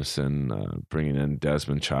Ron Nevison, bringing in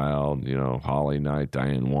Desmond Child, Holly Knight,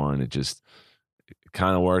 Diane Warren, it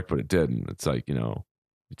kind of worked, but it didn't. It's like you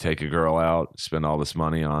take a girl out, spend all this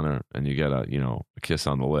money on her, and you get a kiss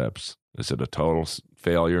on the lips. Is it a total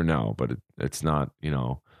failure? No, but it's not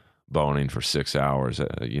boning for 6 hours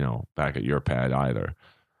back at your pad either.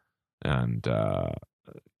 And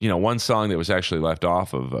one song that was actually left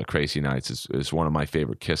off of Crazy Nights is one of my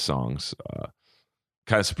favorite Kiss songs.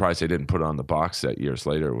 Kind of surprised they didn't put it on the box set years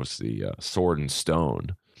later. Was the Sword and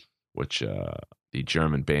Stone, which the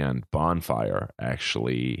German band Bonfire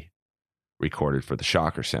actually recorded for the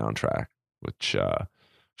Shocker soundtrack, which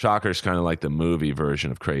Shocker is kind of like the movie version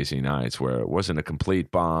of Crazy Nights, where it wasn't a complete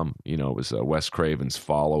bomb. It was Wes Craven's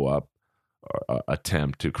follow-up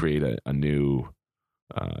attempt to create a new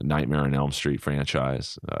Nightmare on Elm Street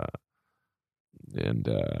franchise. And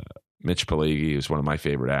Mitch Pileggi is one of my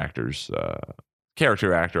favorite actors,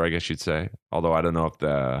 character actor, I guess you'd say. Although I don't know if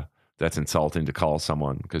that's insulting to call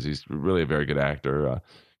someone, because he's really a very good actor.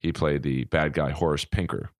 He played the bad guy Horace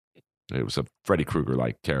Pinker. It was a Freddy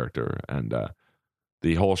Krueger-like character. And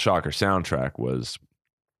the whole Shocker soundtrack was,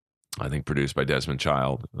 I think, produced by Desmond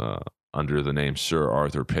Child under the name Sir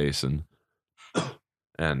Arthur Payson.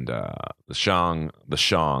 And the song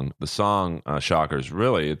Shockers,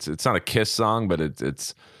 really, it's not a Kiss song, but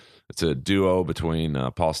it's a duo between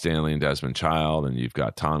Paul Stanley and Desmond Child, and you've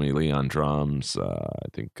got Tommy Lee on drums. I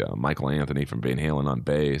think Michael Anthony from Van Halen on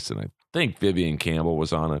bass, and I think Vivian Campbell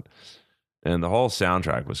was on it. And the whole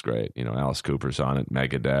soundtrack was great. Alice Cooper's on it,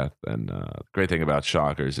 Megadeth, and the great thing about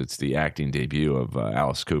Shockers, it's the acting debut of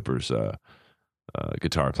Alice Cooper's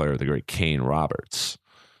guitar player, the great Kane Roberts.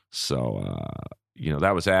 So.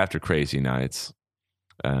 That was after Crazy Nights.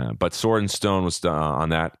 But Sword and Stone was on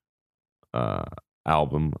that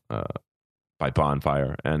album by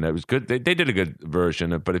Bonfire. And it was good. They did a good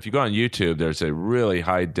version. But if you go on YouTube, there's a really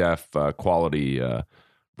high-def quality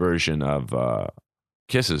version of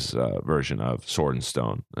Kiss's version of Sword and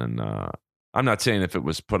Stone. And I'm not saying if it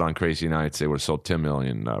was put on Crazy Nights, they would have sold 10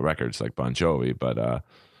 million records like Bon Jovi. But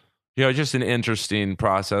just an interesting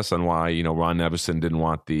process on why, Ron Nevison didn't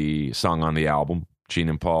want the song on the album. Gene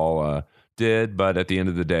and Paul did, but at the end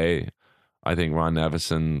of the day, I think Ron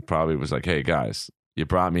Nevison probably was like, hey, guys, you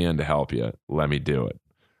brought me in to help you. Let me do it.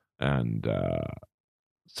 And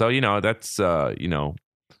so, that's, kind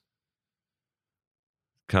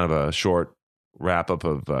of a short wrap-up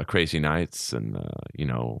of Crazy Nights. And,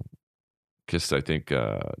 Kiss, I think,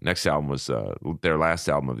 next album was their last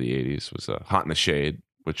album of the 80s was Hot in the Shade,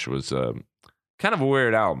 which was kind of a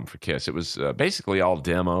weird album for Kiss. It was basically all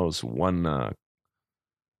demos, one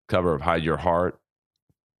cover of Hide Your Heart.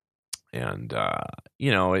 And,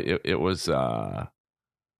 it was, I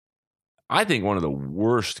think, one of the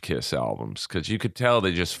worst Kiss albums, because you could tell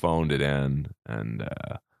they just phoned it in. And,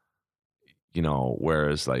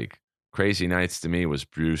 whereas like Crazy Nights to me was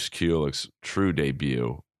Bruce Kulick's true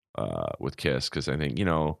debut with Kiss, because I think,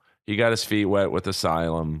 he got his feet wet with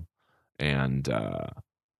Asylum. And,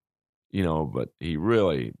 but he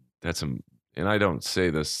really had some, and I don't say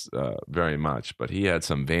this very much, but he had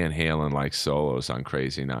some Van Halen-like solos on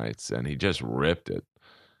Crazy Nights, and he just ripped it.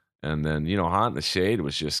 And then, Hot in the Shade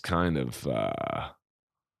was just kind of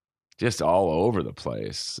just all over the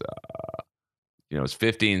place. It's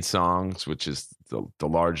 15 songs, which is the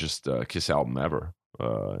largest Kiss album ever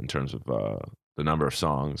in terms of the number of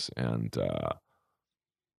songs. And,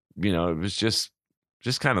 it was just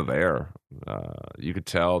kind of there. You could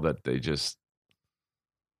tell that they just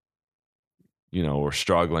were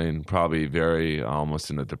struggling, probably very almost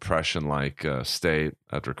in a depression-like state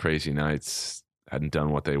after crazy nights, hadn't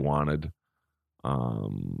done what they wanted.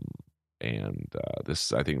 Um, and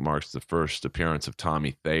this, I think, marks the first appearance of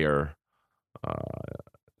Tommy Thayer. Uh,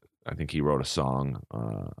 I think he wrote a song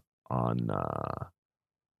on a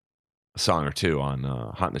song or two on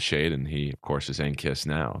Hot in the Shade, and he, of course, is in Kiss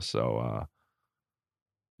now. So,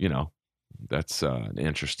 you know, that's an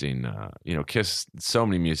interesting, Kiss, so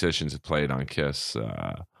many musicians have played on Kiss,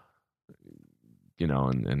 and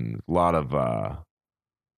a lot of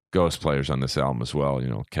ghost players on this album as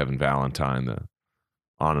well. Kevin Valentine, the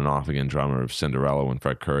on and off again drummer of Cinderella when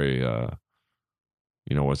Fred Curry,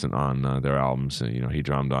 wasn't on their albums. And, he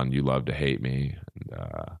drummed on You Love to Hate Me. And,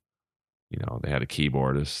 they had a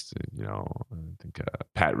keyboardist, I think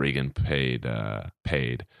Pat Regan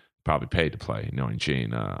probably paid to play, knowing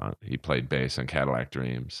Gene. He played bass on Cadillac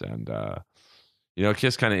Dreams. And,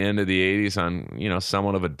 Kiss kind of ended the 80s on,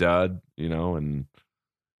 somewhat of a dud, and,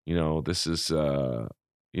 this is,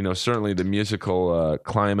 certainly the musical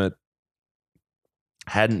climate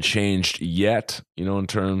hadn't changed yet, in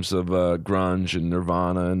terms of grunge and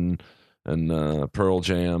Nirvana and Pearl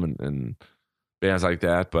Jam and bands like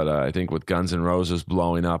that. But I think with Guns N' Roses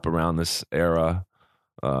blowing up around this era,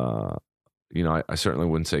 I certainly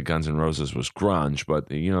wouldn't say Guns N' Roses was grunge, but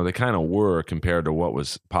they kind of were compared to what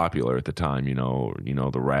was popular at the time.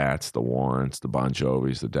 The Rats, the Warrants, the Bon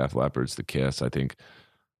Jovis, the Def Leppards, the Kiss. I think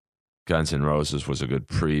Guns N' Roses was a good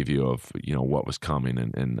preview of what was coming,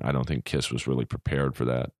 and I don't think Kiss was really prepared for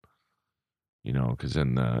that. Because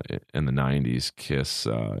in the '90s, Kiss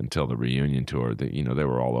until the reunion tour, they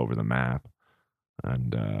were all over the map.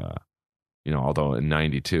 And although in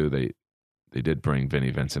 '92 they did bring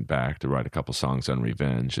Vinnie Vincent back to write a couple songs on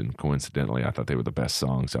Revenge, and coincidentally, I thought they were the best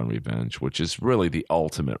songs on Revenge, which is really the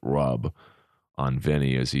ultimate rub on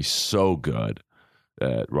Vinnie, is he's so good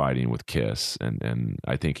at writing with Kiss, and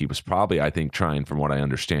I think he was probably, trying, from what I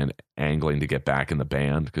understand, angling to get back in the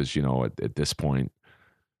band because at this point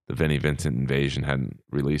the Vinnie Vincent Invasion hadn't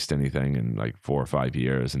released anything in like 4 or 5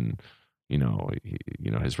 years, and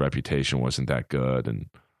his reputation wasn't that good, and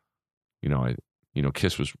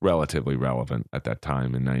Kiss was relatively relevant at that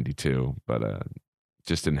time in '92, but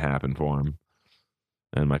just didn't happen for him.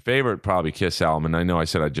 And my favorite probably Kiss album, and I know I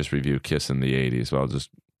said I'd just review Kiss in the '80s, but I'll just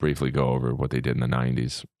briefly go over what they did in the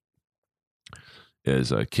 '90s.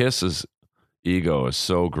 Is Kiss's ego is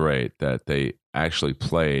so great that they actually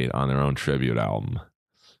played on their own tribute album,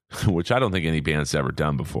 which I don't think any band's ever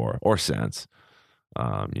done before or since.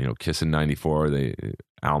 Kiss in '94, the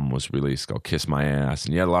album was released called Kiss My Ass,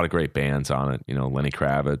 and you had a lot of great bands on it. Lenny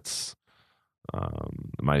Kravitz,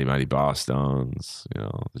 the Mighty Mighty Bosstones,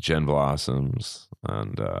 the Gin Blossoms,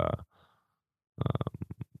 and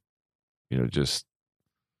just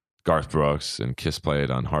Garth Brooks, and Kiss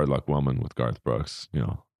played on Hard Luck Woman with Garth Brooks,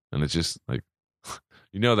 and it's just like,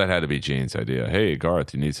 that had to be Gene's idea. Hey,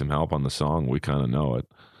 Garth, you need some help on the song? We kind of know it.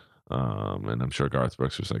 And I'm sure Garth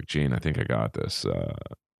Brooks was like, Gene, I think I got this.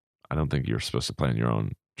 I don't think you're supposed to play on your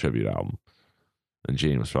own tribute album. And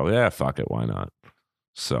Gene was probably, yeah, fuck it, why not?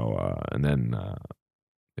 So, and then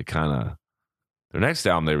their next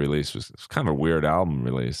album they released was kind of a weird album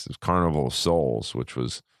release. It was Carnival of Souls, which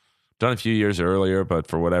was done a few years earlier, but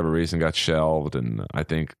for whatever reason got shelved. And I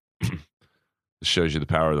think it shows you the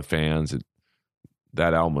power of the fans.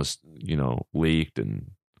 That album was, leaked,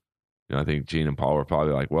 and I think Gene and Paul were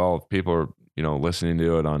probably like, well, if people are, listening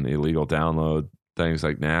to it on illegal download things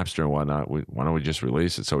like Napster and whatnot, why don't we just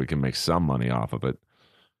release it so we can make some money off of it?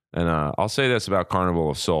 And I'll say this about Carnival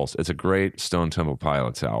of Souls. It's a great Stone Temple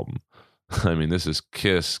Pilots album. I mean, this is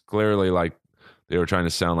Kiss, clearly like they were trying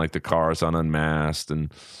to sound like the Cars on Unmasked,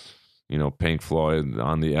 and, Pink Floyd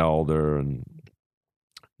on The Elder, and,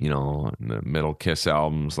 and the middle Kiss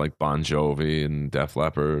albums like Bon Jovi and Def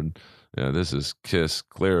Leppard. This is Kiss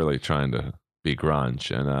clearly trying to be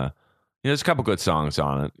grunge, and there's a couple good songs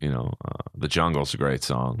on it. The Jungle's a great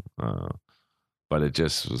song, but it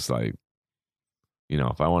just was like,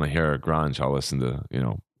 if I want to hear a grunge, I'll listen to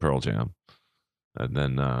Pearl Jam. And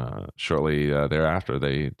then shortly thereafter,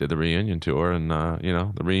 they did the reunion tour, and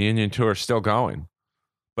the reunion tour is still going,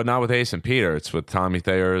 but not with Ace and Peter. It's with Tommy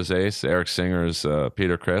Thayer as Ace, Eric Singer as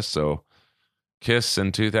Peter Criss. So Kiss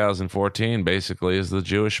in 2014 basically is the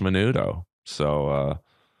Jewish Menudo. So,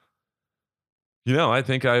 I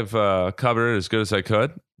think I've covered it as good as I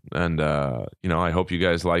could. And, I hope you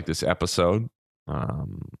guys like this episode.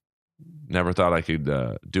 Never thought I could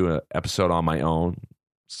do an episode on my own.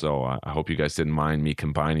 So I hope you guys didn't mind me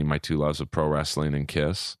combining my two loves of pro wrestling and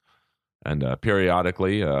Kiss. And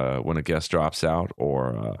periodically, when a guest drops out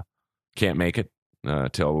or can't make it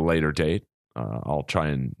till a later date, I'll try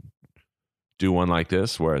and do one like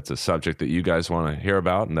this where it's a subject that you guys want to hear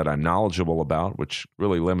about and that I'm knowledgeable about, which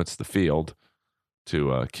really limits the field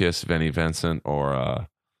to Kiss, Vinnie Vincent, or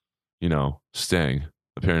Sting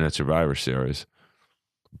appearing at Survivor Series.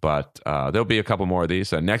 But there'll be a couple more of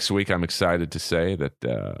these. Next week, I'm excited to say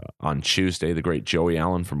that on Tuesday, the great Joey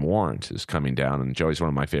Allen from Warrant is coming down. And Joey's one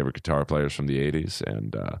of my favorite guitar players from the 80s.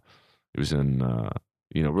 And he was in,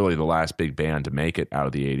 really the last big band to make it out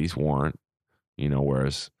of the 80s, Warrant.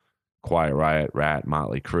 Whereas Quiet Riot, Rat,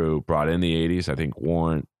 Motley Crue brought in the 80s. I think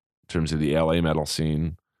Warrant, in terms of the LA metal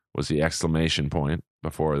scene, was the exclamation point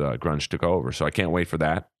before the grunge took over. So I can't wait for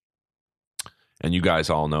that. And you guys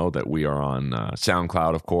all know that we are on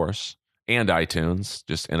SoundCloud, of course, and iTunes,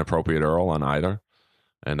 just Inappropriate Earl on either.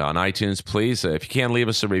 And on iTunes, please, if you can leave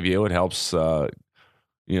us a review, it helps,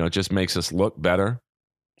 it just makes us look better.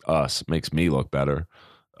 Makes me look better.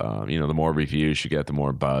 The more reviews you get, the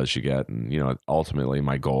more buzz you get. And, ultimately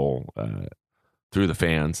my goal through the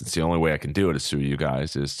fans, it's the only way I can do it is through you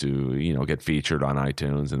guys, is to, get featured on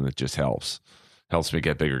iTunes, and it just helps me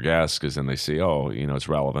get bigger guests, because then they see, it's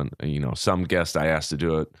relevant. And, some guest I asked to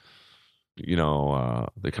do it, they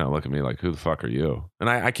kind of look at me like, who the fuck are you? And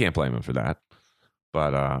I can't blame them for that.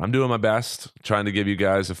 But I'm doing my best, trying to give you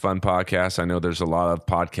guys a fun podcast. I know there's a lot of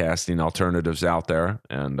podcasting alternatives out there,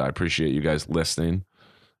 and I appreciate you guys listening.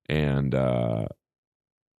 And, have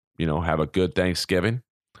a good Thanksgiving.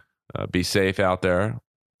 Be safe out there,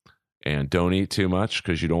 and don't eat too much,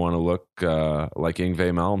 because you don't want to look like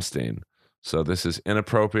Yngwie Malmsteen. So this is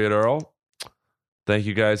Inappropriate Earl. Thank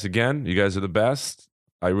you guys again. You guys are the best.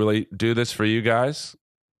 I really do this for you guys,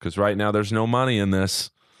 because right now there's no money in this.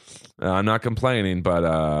 I'm not complaining, but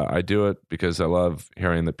I do it because I love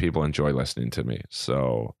hearing that people enjoy listening to me.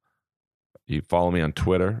 So you follow me on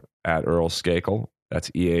Twitter at Earl Skakel. That's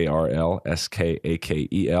EARLSKAKEL.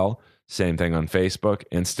 Same thing on Facebook,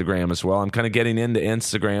 Instagram as well. I'm kind of getting into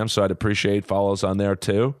Instagram, so I'd appreciate follows on there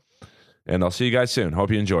too. And I'll see you guys soon.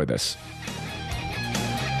 Hope you enjoyed this.